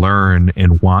to learn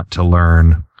and want to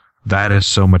learn, that is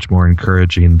so much more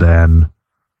encouraging than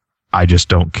I just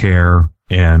don't care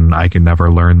and I can never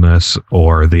learn this,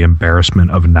 or the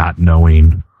embarrassment of not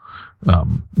knowing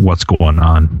what's going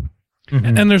on.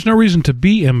 Mm-hmm. And there's no reason to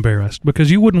be embarrassed, because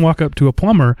you wouldn't walk up to a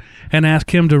plumber and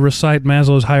ask him to recite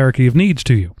Maslow's hierarchy of needs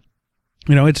to you.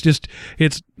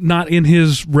 It's not in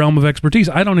his realm of expertise.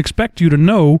 I don't expect you to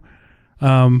know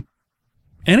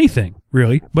anything,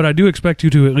 really, but I do expect you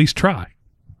to at least try.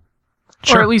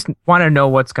 Sure. Or at least want to know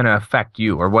what's going to affect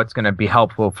you, or what's going to be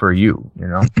helpful for you,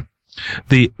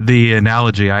 The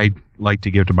analogy I like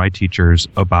to give to my teachers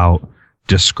about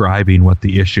describing what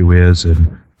the issue is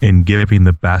and giving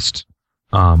the best,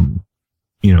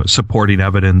 supporting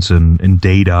evidence and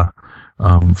data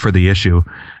for the issue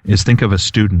is, think of a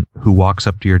student who walks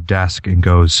up to your desk and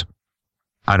goes,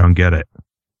 "I don't get it,"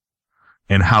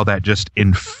 and how that just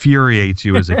infuriates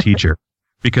you as a teacher,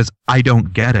 because I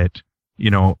don't get it.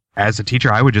 As a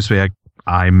teacher, I would just be like,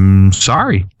 "I'm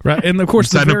sorry." Right. And of course,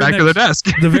 send them back to the desk.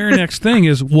 The very next thing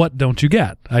is, what don't you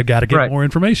get? I've got to get more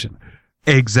information.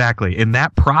 Exactly. And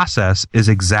that process is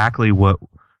exactly what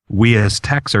we as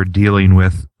techs are dealing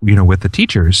with, with the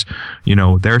teachers.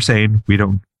 They're saying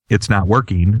it's not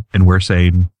working, and we're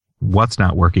saying what's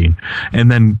not working.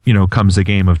 And then, comes a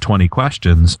game of 20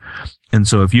 questions. And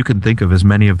so if you can think of as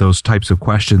many of those types of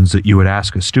questions that you would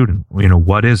ask a student,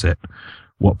 what is it?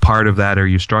 What part of that are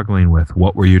you struggling with?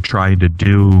 What were you trying to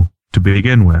do to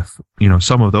begin with?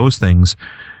 Some of those things,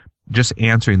 just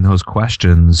answering those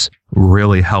questions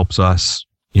really helps us,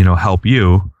 help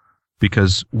you,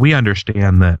 because we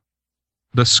understand that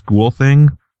the school thing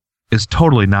is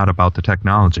totally not about the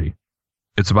technology.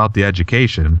 It's about the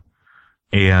education.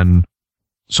 And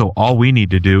so all we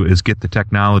need to do is get the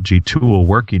technology tool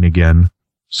working again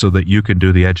so that you can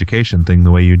do the education thing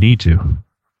the way you need to.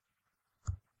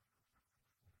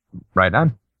 Right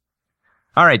on.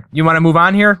 All right. You want to move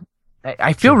on here?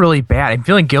 I feel really bad. I'm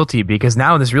feeling guilty because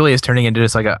now this really is turning into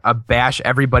just like a bash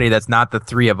everybody that's not the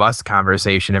three of us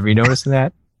conversation. Have you noticed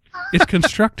that? It's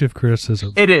constructive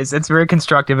criticism. It is. It's very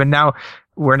constructive. And now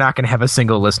we're not going to have a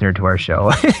single listener to our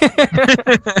show.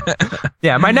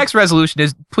 Yeah. My next resolution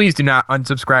is please do not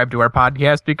unsubscribe to our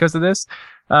podcast because of this.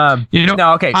 No,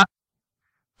 okay.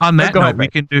 On that note,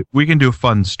 we can do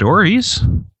fun stories.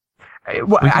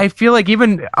 I feel like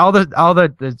even all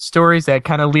the stories that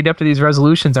kind of lead up to these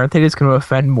resolutions, aren't they just going to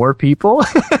offend more people?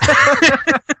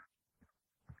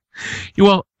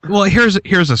 Well,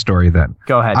 here's a story then.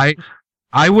 Go ahead.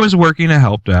 I was working a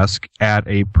help desk at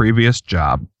a previous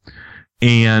job,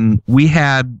 and we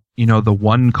had, the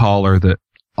one caller that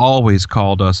always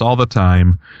called us all the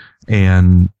time,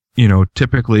 and,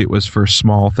 typically it was for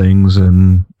small things,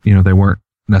 and, they weren't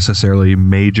necessarily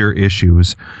major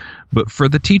issues. But for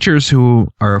the teachers who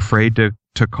are afraid to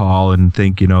call and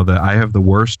think, that I have the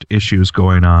worst issues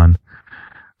going on,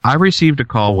 I received a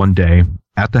call one day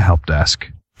at the help desk,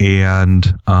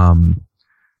 and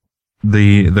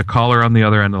the caller on the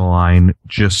other end of the line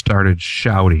just started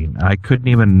shouting. I couldn't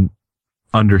even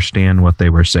understand what they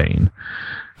were saying.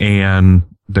 And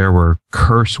there were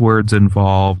curse words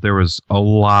involved. There was a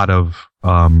lot of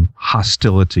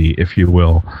hostility, if you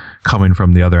will, coming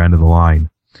from the other end of the line.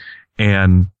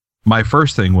 And my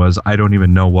first thing was, I don't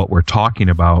even know what we're talking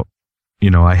about.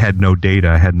 I had no data.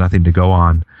 I had nothing to go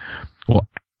on. Well,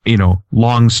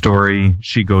 long story,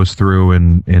 she goes through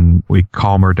and we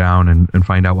calm her down and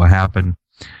find out what happened.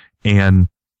 And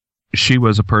she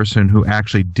was a person who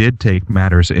actually did take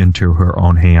matters into her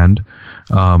own hand.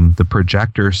 The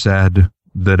projector said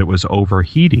that it was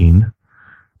overheating.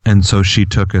 And so she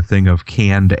took a thing of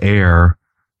canned air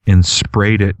and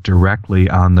sprayed it directly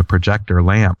on the projector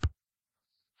lamp,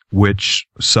 which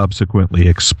subsequently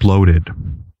exploded.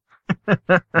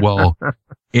 Well,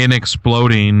 in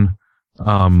exploding,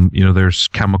 there's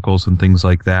chemicals and things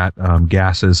like that,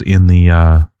 gases in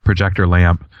the projector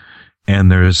lamp,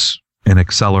 and there's an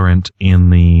accelerant in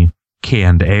the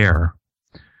canned air.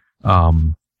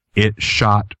 It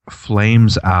shot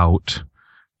flames out,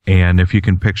 and if you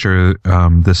can picture,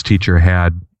 this teacher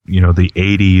had, the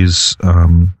 80s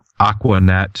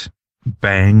Aquanet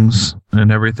bangs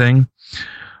and everything.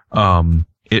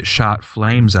 It shot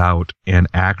flames out and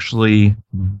actually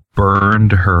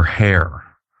burned her hair.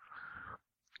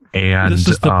 And this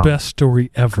is the best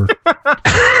story ever.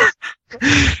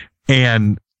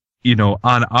 And,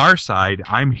 on our side,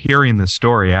 I'm hearing the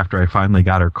story after I finally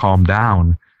got her calmed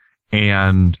down.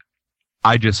 And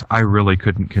I really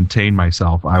couldn't contain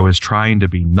myself. I was trying to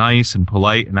be nice and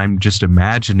polite, and I'm just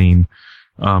imagining,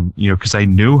 because I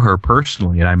knew her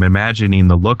personally, and I'm imagining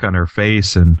the look on her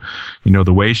face and,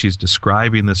 the way she's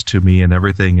describing this to me and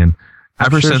everything. And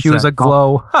ever since she was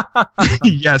aglow.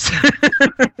 Yes.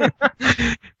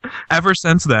 Ever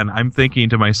since then, I'm thinking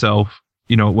to myself,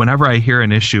 whenever I hear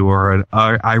an issue or an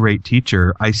irate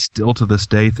teacher, I still to this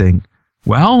day think,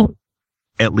 well,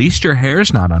 at least your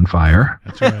hair's not on fire.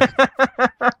 That's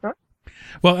right.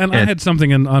 Well, and I had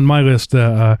something on my list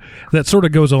that sort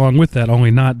of goes along with that,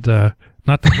 only not the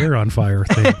hair on fire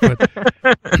thing. But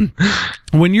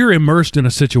when you're immersed in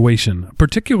a situation,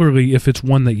 particularly if it's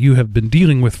one that you have been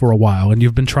dealing with for a while and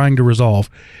you've been trying to resolve,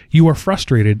 you are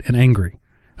frustrated and angry.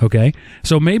 Okay?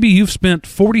 So maybe you've spent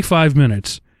 45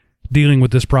 minutes dealing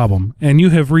with this problem, and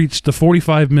you have reached the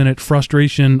 45-minute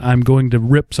frustration, I'm going to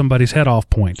rip somebody's head off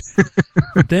point.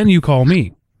 Then you call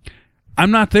me.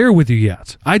 I'm not there with you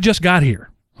yet. I just got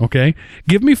here. Okay?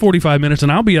 Give me 45 minutes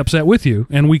and I'll be upset with you,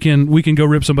 and we can go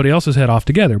rip somebody else's head off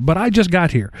together. But I just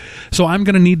got here. So I'm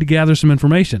going to need to gather some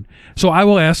information. So I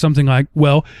will ask something like,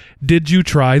 well, did you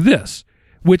try this?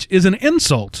 Which is an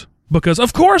insult, because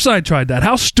of course I tried that.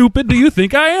 How stupid do you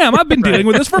think I am? I've been dealing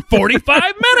with this for 45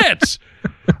 minutes.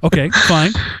 Okay,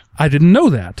 fine. I didn't know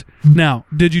that. Now,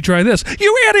 did you try this?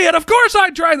 You idiot! Of course I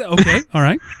tried that. Okay, all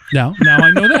right. Now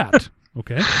I know that.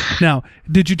 Okay. Now,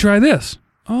 did you try this?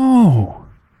 Oh,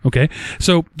 okay.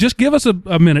 So just give us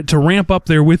a minute to ramp up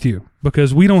there with you,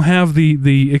 because we don't have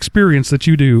the experience that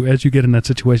you do as you get in that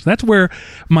situation. That's where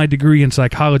my degree in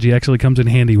psychology actually comes in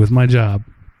handy with my job.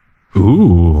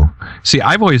 Ooh. See,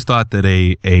 I've always thought that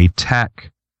a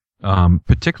tech,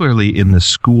 particularly in the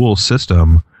school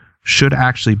system, should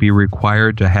actually be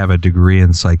required to have a degree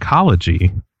in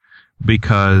psychology,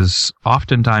 because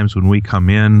oftentimes when we come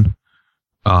in,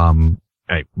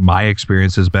 my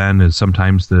experience has been is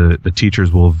sometimes the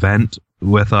teachers will vent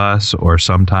with us, or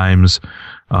sometimes,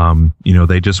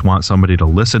 they just want somebody to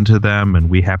listen to them, and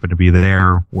we happen to be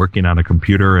there working on a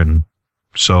computer, and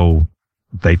so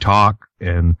they talk,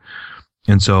 and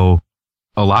so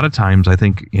a lot of times I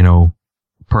think,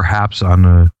 perhaps on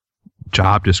a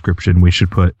job description we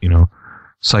should put,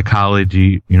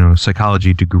 psychology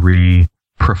degree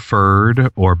preferred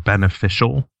or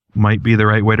beneficial might be the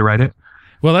right way to write it.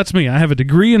 Well, that's me. I have a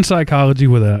degree in psychology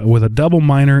with a double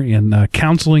minor in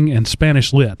counseling and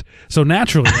Spanish lit. So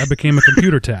naturally, I became a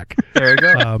computer tech. There you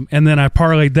go. And then I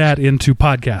parlayed that into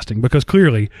podcasting, because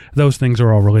clearly those things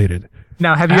are all related.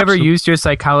 Now, have you ever used your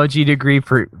psychology degree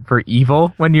for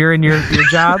evil when you're in your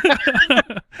job?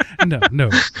 No.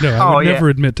 I would never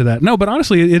admit to that. No, but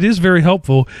honestly, it is very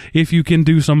helpful if you can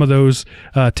do some of those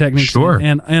techniques. Sure.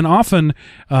 And often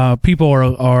people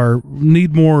are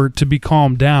need more to be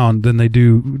calmed down than they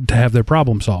do to have their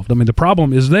problem solved. I mean, the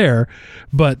problem is there,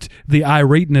 but the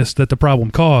irateness that the problem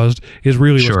caused is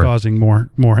really what's causing more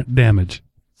damage.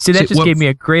 See, that just gave me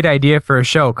a great idea for a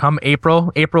show. Come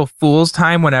April Fool's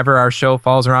time, whenever our show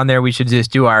falls around there, we should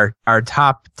just do our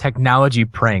top technology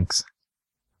pranks.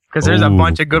 Because there's a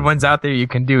bunch of good ones out there you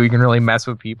can do. You can really mess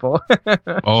with people.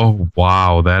 Oh,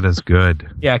 wow. That is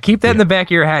good. Yeah, keep that in the back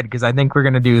of your head, because I think we're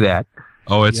going to do that.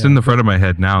 Oh, it's in the front of my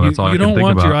head now. That's all I can think about. You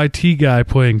don't want your IT guy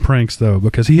playing pranks, though,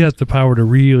 because he has the power to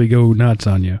really go nuts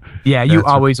on you. Yeah, you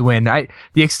always win. The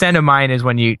extent of mine is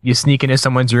when you sneak into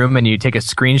someone's room and you take a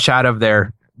screenshot of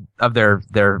their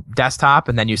desktop,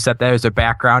 and then you set that as their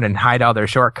background and hide all their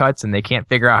shortcuts, and they can't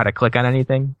figure out how to click on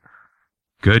anything.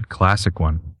 Good classic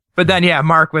one. But then,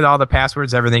 Mark, with all the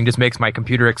passwords, everything just makes my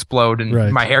computer explode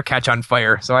and my hair catch on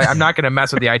fire. So I'm not going to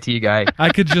mess with the IT guy. I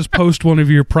could just post one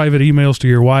of your private emails to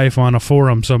your wife on a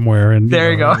forum somewhere, and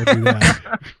there you go. Do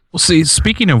that. Well, see,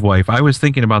 speaking of wife, I was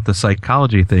thinking about the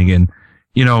psychology thing, and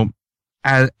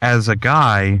as a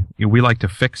guy, we like to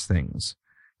fix things.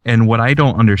 And what I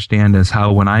don't understand is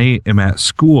how, when I am at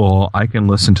school, I can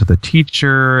listen to the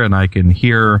teacher and I can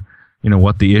hear,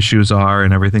 what the issues are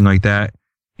and everything like that.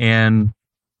 And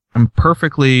I'm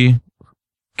perfectly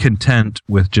content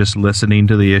with just listening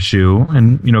to the issue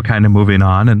and, kind of moving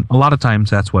on. And a lot of times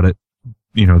that's what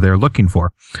they're looking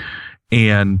for.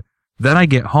 And then I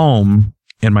get home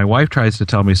and my wife tries to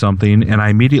tell me something and I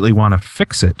immediately want to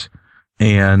fix it.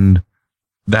 And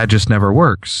that just never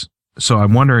works. So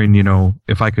I'm wondering,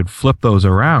 if I could flip those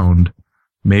around,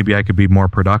 maybe I could be more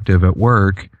productive at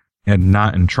work and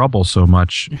not in trouble so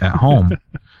much at home.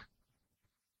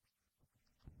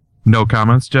 No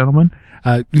comments, gentlemen?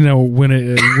 When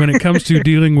it comes to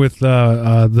dealing with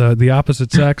the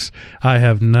opposite sex, I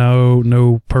have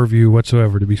no purview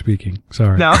whatsoever to be speaking.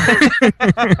 Sorry. No.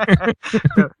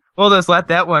 We'll just let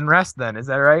that one rest then. Is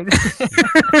that right?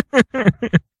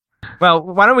 Well,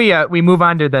 why don't we move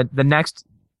on to the next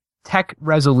tech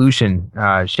resolution,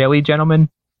 shall we, gentlemen?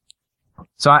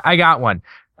 So I got one.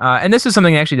 And this is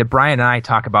something actually that Brian and I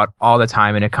talk about all the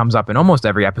time, and it comes up in almost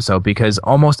every episode, because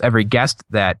almost every guest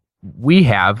that we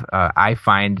have, I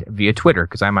find via Twitter,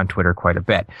 because I'm on Twitter quite a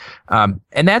bit. And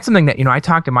that's something that, I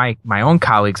talk to my own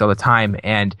colleagues all the time,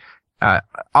 and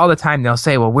all the time they'll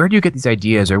say, well, where do you get these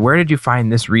ideas? Or where did you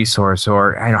find this resource?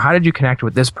 Or how did you connect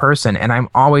with this person? And I'm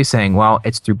always saying, well,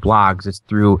 it's through blogs. It's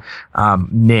through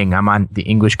Ning. I'm on the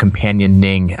English Companion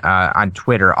Ning, on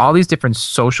Twitter, all these different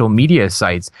social media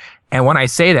sites. And when I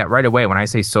say that right away, when I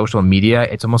say social media,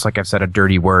 it's almost like I've said a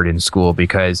dirty word in school,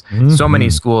 because so many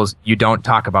schools, you don't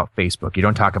talk about Facebook. You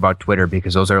don't talk about Twitter,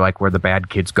 because those are like where the bad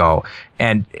kids go.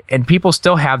 And people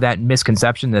still have that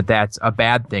misconception that that's a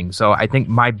bad thing. So I think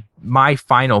my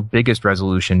final biggest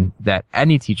resolution that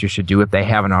any teacher should do, if they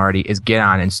haven't already, is get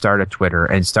on and start a Twitter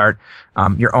and start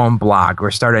your own blog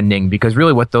or start a Ning, because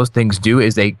really what those things do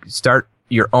is they start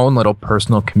your own little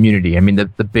personal community. I mean, the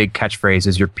big catchphrase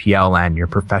is your PLN, your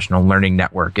professional learning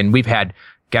network. And we've had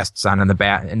guests on in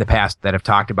the past that have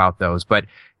talked about those, but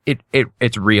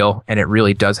it's real, and it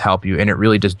really does help you, and it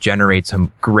really does generate some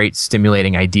great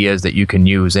stimulating ideas that you can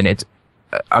use. And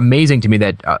amazing to me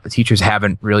that teachers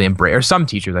haven't really embraced, or some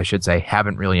teachers, I should say,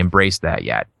 haven't really embraced that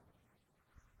yet.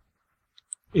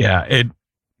 Yeah,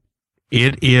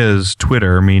 it is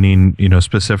Twitter, meaning,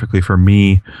 specifically for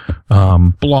me,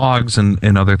 blogs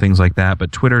and other things like that.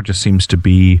 But Twitter just seems to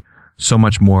be so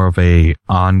much more of a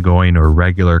ongoing or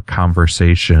regular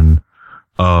conversation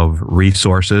of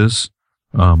resources,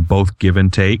 both give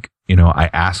and take. I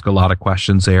ask a lot of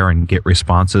questions there and get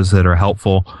responses that are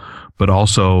helpful, but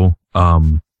also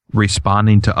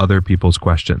responding to other people's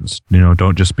questions.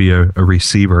 Don't just be a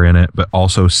receiver in it, but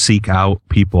also seek out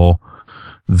people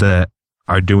that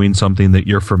are doing something that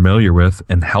you're familiar with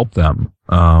and help them,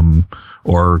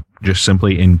 or just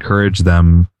simply encourage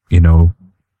them,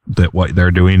 that what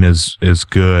they're doing is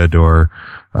good, or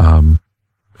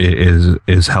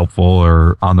is helpful,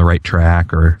 or on the right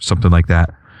track, or something like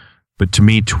that. But to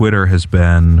me, Twitter has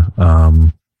been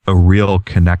a real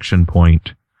connection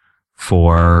point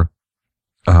for,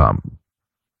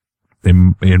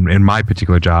 in my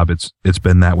particular job, it's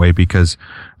been that way, because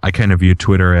I kind of view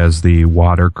Twitter as the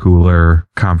water cooler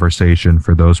conversation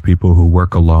for those people who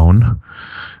work alone.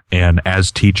 And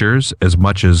as teachers, as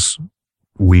much as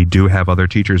we do have other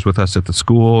teachers with us at the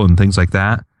school and things like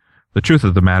that, the truth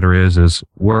of the matter is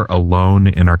we're alone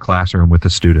in our classroom with the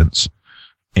students.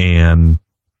 And,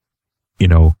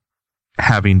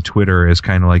 having Twitter is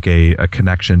kind of like a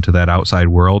connection to that outside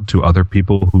world, to other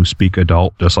people who speak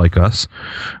adult just like us.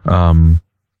 And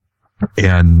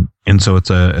so it's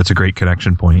a great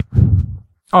connection point.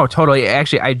 Oh, totally.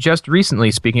 Actually, I just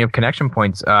recently, speaking of connection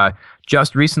points, I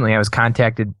was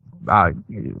contacted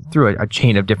through a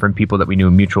chain of different people that we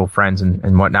knew, mutual friends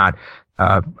and whatnot.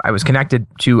 I was connected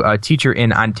to a teacher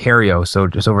in Ontario, so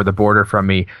just over the border from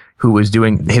me, who was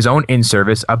doing his own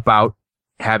in-service about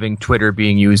having Twitter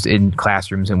being used in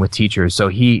classrooms and with teachers. So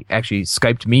he actually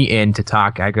Skyped me in to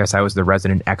talk. I guess I was the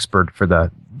resident expert for the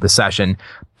session,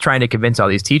 trying to convince all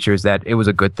these teachers that it was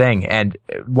a good thing. And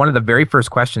one of the very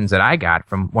first questions that I got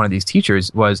from one of these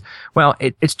teachers was, well,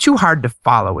 it's too hard to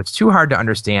follow. It's too hard to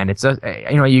understand. It's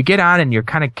you get on and you're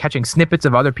kind of catching snippets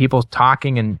of other people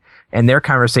talking and their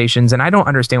conversations, and I don't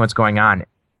understand what's going on.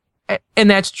 And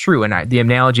that's true. And the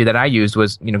analogy that I used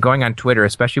was, going on Twitter,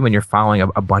 especially when you're following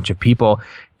a bunch of people,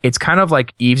 it's kind of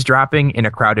like eavesdropping in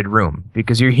a crowded room,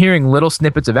 because you're hearing little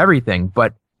snippets of everything.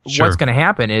 But Sure. What's going to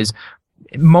happen is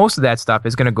most of that stuff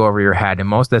is going to go over your head, and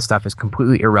most of that stuff is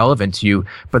completely irrelevant to you.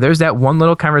 But there's that one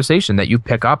little conversation that you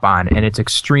pick up on, and it's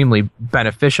extremely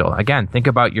beneficial. Again, think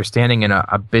about you're standing in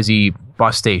a busy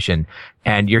bus station,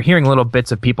 and you're hearing little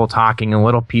bits of people talking and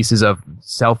little pieces of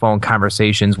cell phone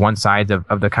conversations, one side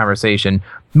of the conversation.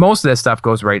 Most of that stuff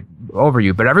goes right over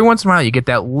you. But every once in a while, you get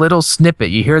that little snippet.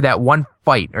 You hear that one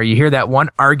fight, or you hear that one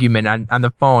argument on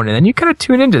the phone, and then you kind of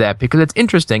tune into that because it's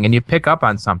interesting and you pick up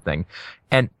on something.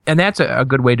 And that's a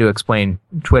good way to explain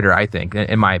Twitter, I think,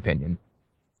 in my opinion.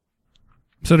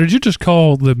 So did you just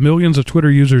call the millions of Twitter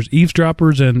users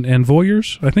eavesdroppers and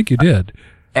voyeurs? I think you did.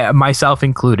 Myself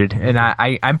included. And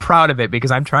I'm proud of it because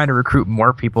I'm trying to recruit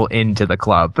more people into the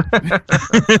club.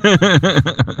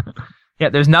 Yeah,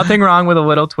 there's nothing wrong with a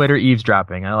little Twitter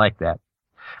eavesdropping. I like that.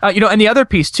 And the other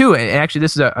piece too, and actually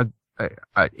this is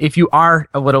if you are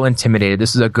a little intimidated,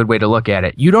 this is a good way to look at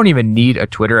it. You don't even need a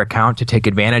Twitter account to take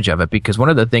advantage of it, because one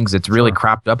of the things that's really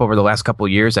cropped up over the last couple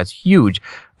of years that's huge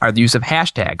are the use of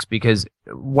hashtags, because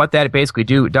what that basically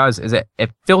does is it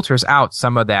filters out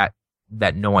some of that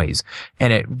noise,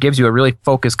 and it gives you a really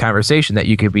focused conversation that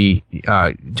you could be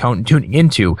tuning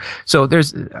into. So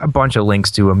there's a bunch of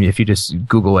links to them. If you just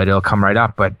Google it, it'll come right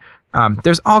up. But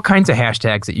there's all kinds of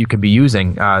hashtags that you can be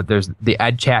using. There's the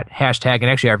EdChat hashtag, and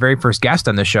actually our very first guest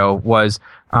on the show was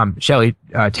Shelly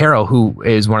Terrell, who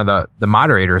is one of the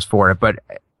moderators for it. But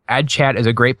EdChat is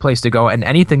a great place to go, and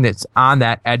anything that's on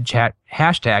that EdChat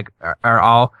hashtag are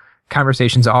all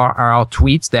conversations, are all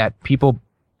tweets that people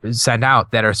send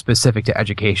out that are specific to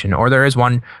education. Or there is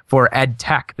one for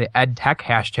EdTech. The EdTech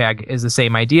hashtag is the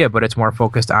same idea, but it's more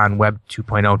focused on Web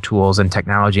 2.0 tools and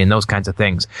technology and those kinds of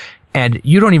things. And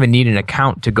you don't even need an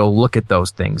account to go look at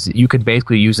those things. You could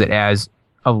basically use it as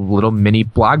a little mini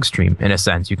blog stream in a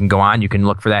sense. You can go on, you can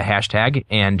look for that hashtag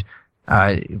and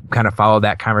kind of follow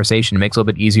that conversation. It makes it a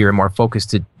little bit easier and more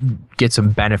focused to get some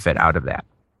benefit out of that.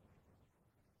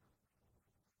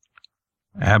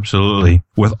 Absolutely.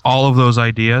 With all of those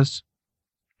ideas,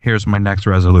 here's my next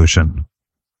resolution.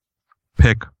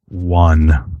 Pick one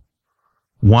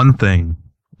thing.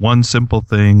 One simple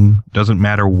thing, doesn't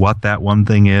matter what that one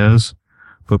thing is,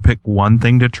 but pick one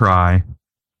thing to try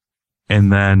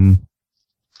and then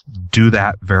do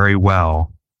that very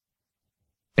well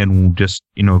and just,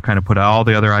 kind of put all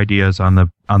the other ideas on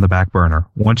the back burner.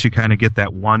 Once you kind of get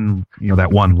that one,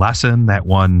 that one lesson, that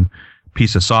one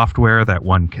piece of software, that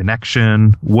one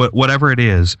connection, whatever it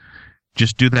is,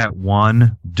 just do that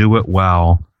one, do it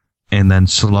well, and then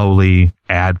slowly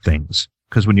add things.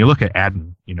 Because when you look at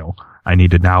adding, I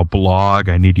need to now blog,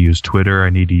 I need to use Twitter, I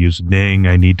need to use Ning,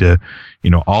 I need to,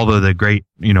 all of the great,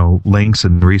 links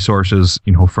and resources,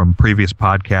 from previous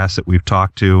podcasts that we've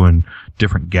talked to and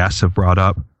different guests have brought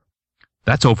up.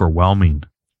 That's overwhelming.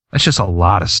 That's just a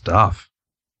lot of stuff.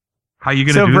 How are you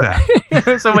going to do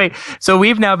that? So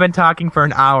we've now been talking for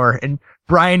an hour, and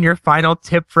Brian, your final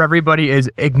tip for everybody is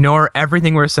ignore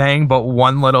everything we're saying but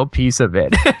one little piece of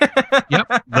it.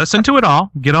 Yep. Listen to it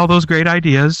all. Get all those great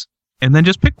ideas, and then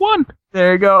just pick one.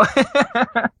 There you go.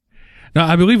 Now,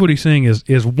 I believe what he's saying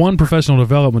is one professional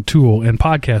development tool, and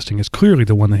podcasting is clearly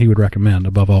the one that he would recommend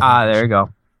above all. There you go.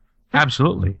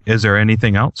 Absolutely. Is there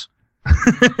anything else?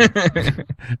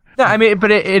 No, I mean,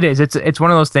 but it is. It's one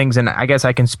of those things, and I guess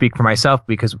I can speak for myself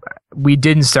because we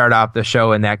didn't start off the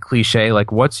show in that cliche,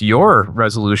 like, what's your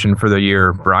resolution for the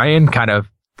year, Brian, kind of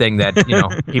thing that,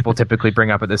 people typically bring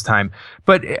up at this time.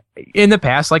 But in the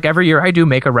past, like every year, I do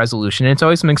make a resolution, and it's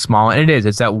always something small, and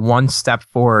it's that one step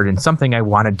forward and something I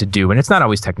wanted to do. And it's not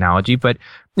always technology, but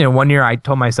one year I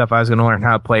told myself I was going to learn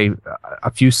how to play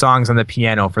a few songs on the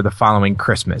piano for the following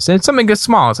Christmas. And it's something that's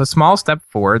small. It's a small step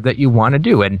forward that you want to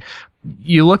do. And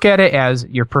you look at it as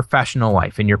your professional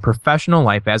life. In your professional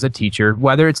life as a teacher,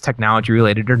 whether it's technology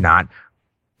related or not,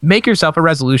 make yourself a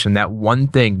resolution, that one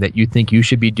thing that you think you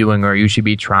should be doing or you should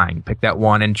be trying. Pick that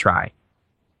one and try.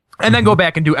 And then go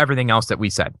back and do everything else that we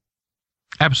said.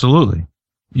 Absolutely.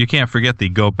 You can't forget the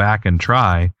go back and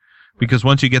try, because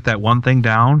once you get that one thing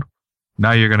down,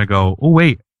 now you're going to go, oh,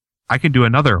 wait, I can do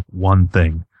another one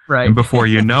thing. Right. And before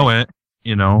you know it,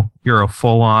 you're a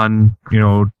full-on,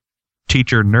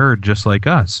 teacher nerd just like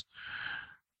us.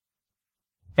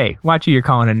 Hey, watch who you're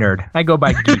calling a nerd. I go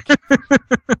by geek.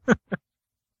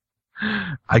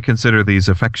 I consider these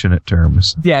affectionate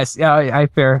terms. Yes,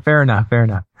 fair enough.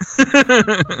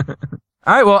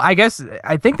 All right, well, I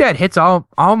think that hits all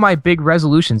my big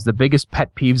resolutions, the biggest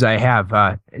pet peeves I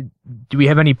have. Do we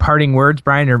have any parting words,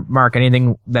 Brian or Mark?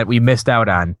 Anything that we missed out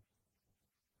on?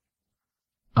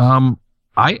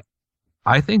 I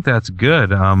think that's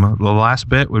good. The last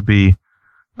bit would be,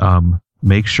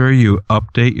 make sure you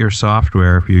update your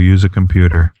software if you use a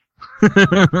computer.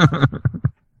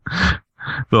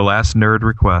 The last nerd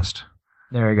request.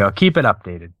 There you go. Keep it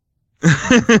updated.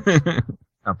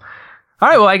 All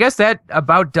right, well, I guess that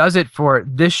about does it for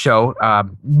this show.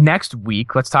 Next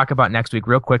week, let's talk about next week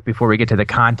real quick before we get to the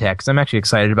context. I'm actually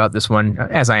excited about this one,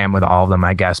 as I am with all of them,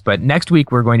 I guess. But next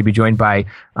week, we're going to be joined by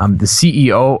the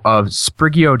CEO of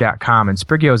Sprigeo.com. And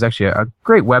Sprigeo is actually a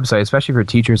great website, especially for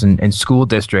teachers and school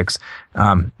districts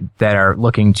that are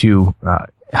looking to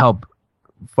help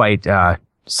fight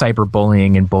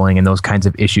cyberbullying and bullying and those kinds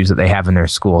of issues that they have in their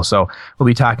school. So we'll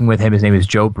be talking with him. His name is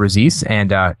Joe Brazis,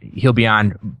 and he'll be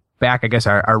on back, I guess,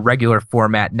 our regular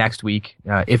format next week.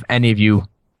 If any of you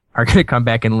are going to come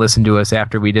back and listen to us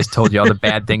after we just told you all the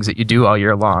bad things that you do all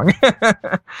year long.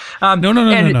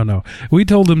 No. We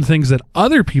told them things that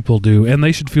other people do, and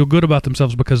they should feel good about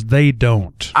themselves because they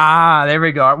don't. There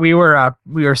we go. We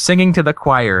were singing to the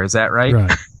choir. Is that right?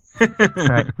 Right.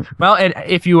 Right. Well, and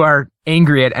if you are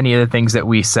angry at any of the things that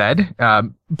we said,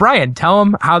 Brian, tell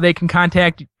them how they can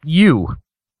contact you.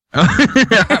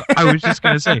 I was just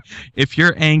going to say, if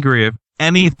you're angry at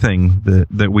anything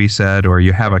that we said, or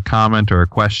you have a comment or a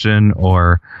question,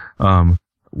 or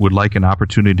would like an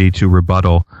opportunity to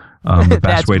rebuttal, the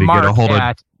best way to get a hold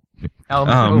of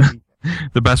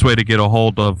the best way to get a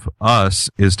hold of us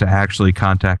is to actually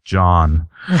contact John.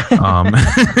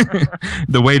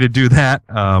 The way to do that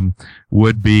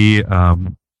would be,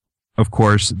 of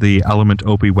course, the Element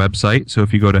OP website. So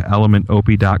if you go to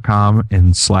elementop.com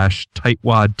and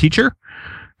 /tightwad teacher,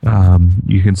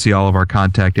 you can see all of our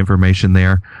contact information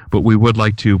there. But we would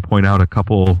like to point out a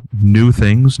couple new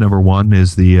things. Number one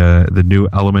is the new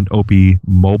Element OP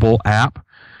mobile app,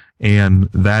 and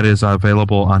that is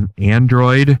available on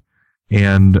Android.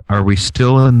 And are we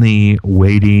still in the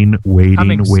waiting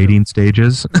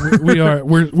stages? We are.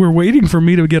 We're waiting for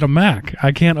me to get a Mac.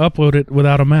 I can't upload it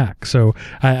without a Mac, so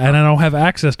I don't have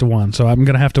access to one. So I'm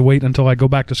going to have to wait until I go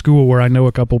back to school, where I know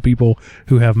a couple people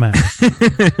who have Macs.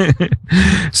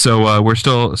 So we're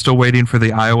still waiting for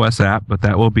the iOS app, but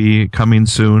that will be coming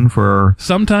soon for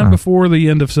sometime before the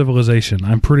end of civilization.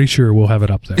 I'm pretty sure we'll have it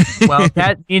up there. Well,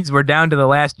 that means we're down to the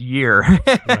last year.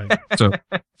 Right.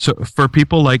 So for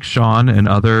people like Sean and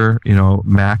other,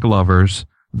 Mac lovers,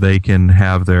 they can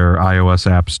have their iOS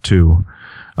apps too.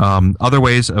 Other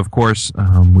ways, of course,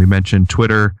 we mentioned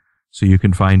Twitter, so you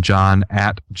can find John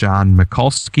at John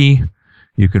Mikulski.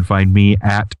 You can find me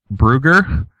at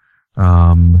Bruger.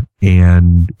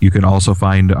 And you can also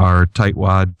find our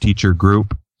Tightwad teacher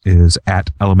group is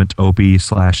at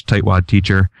elementop/Tightwad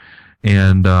teacher.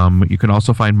 And you can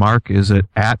also find Mark is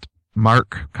at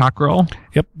Mark Cockrell.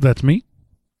 Yep, that's me.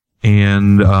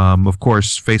 And of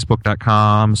course,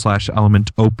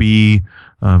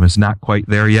 Facebook.com/elementop is not quite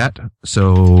there yet.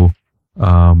 So,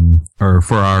 or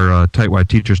for our Tightwad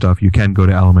teacher stuff, you can go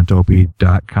to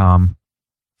elementop.com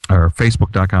or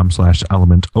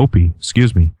Facebook.com/elementop.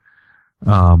 Excuse me.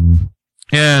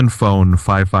 And phone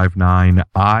 559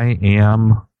 I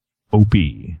am OP.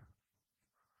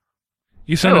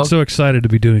 You sounded so excited to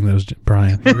be doing those,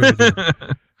 Brian. You really did.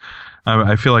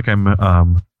 I feel like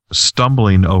I'm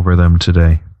stumbling over them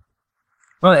today.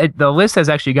 Well, the list has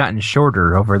actually gotten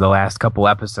shorter over the last couple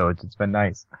episodes. It's been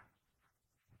nice.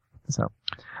 So,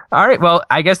 all right. Well,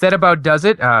 I guess that about does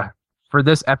it for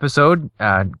this episode.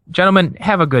 Gentlemen,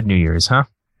 have a good New Year's, huh?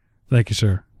 Thank you,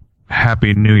 sir.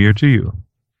 Happy New Year to you.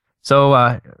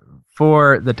 So,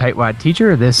 for the Tightwad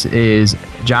teacher, this is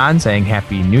John saying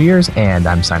Happy New Year's, and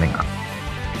I'm signing off.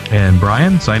 And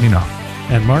Brian signing off.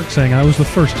 And Mark saying I was the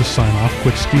first to sign off.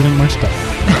 Quit stealing my stuff.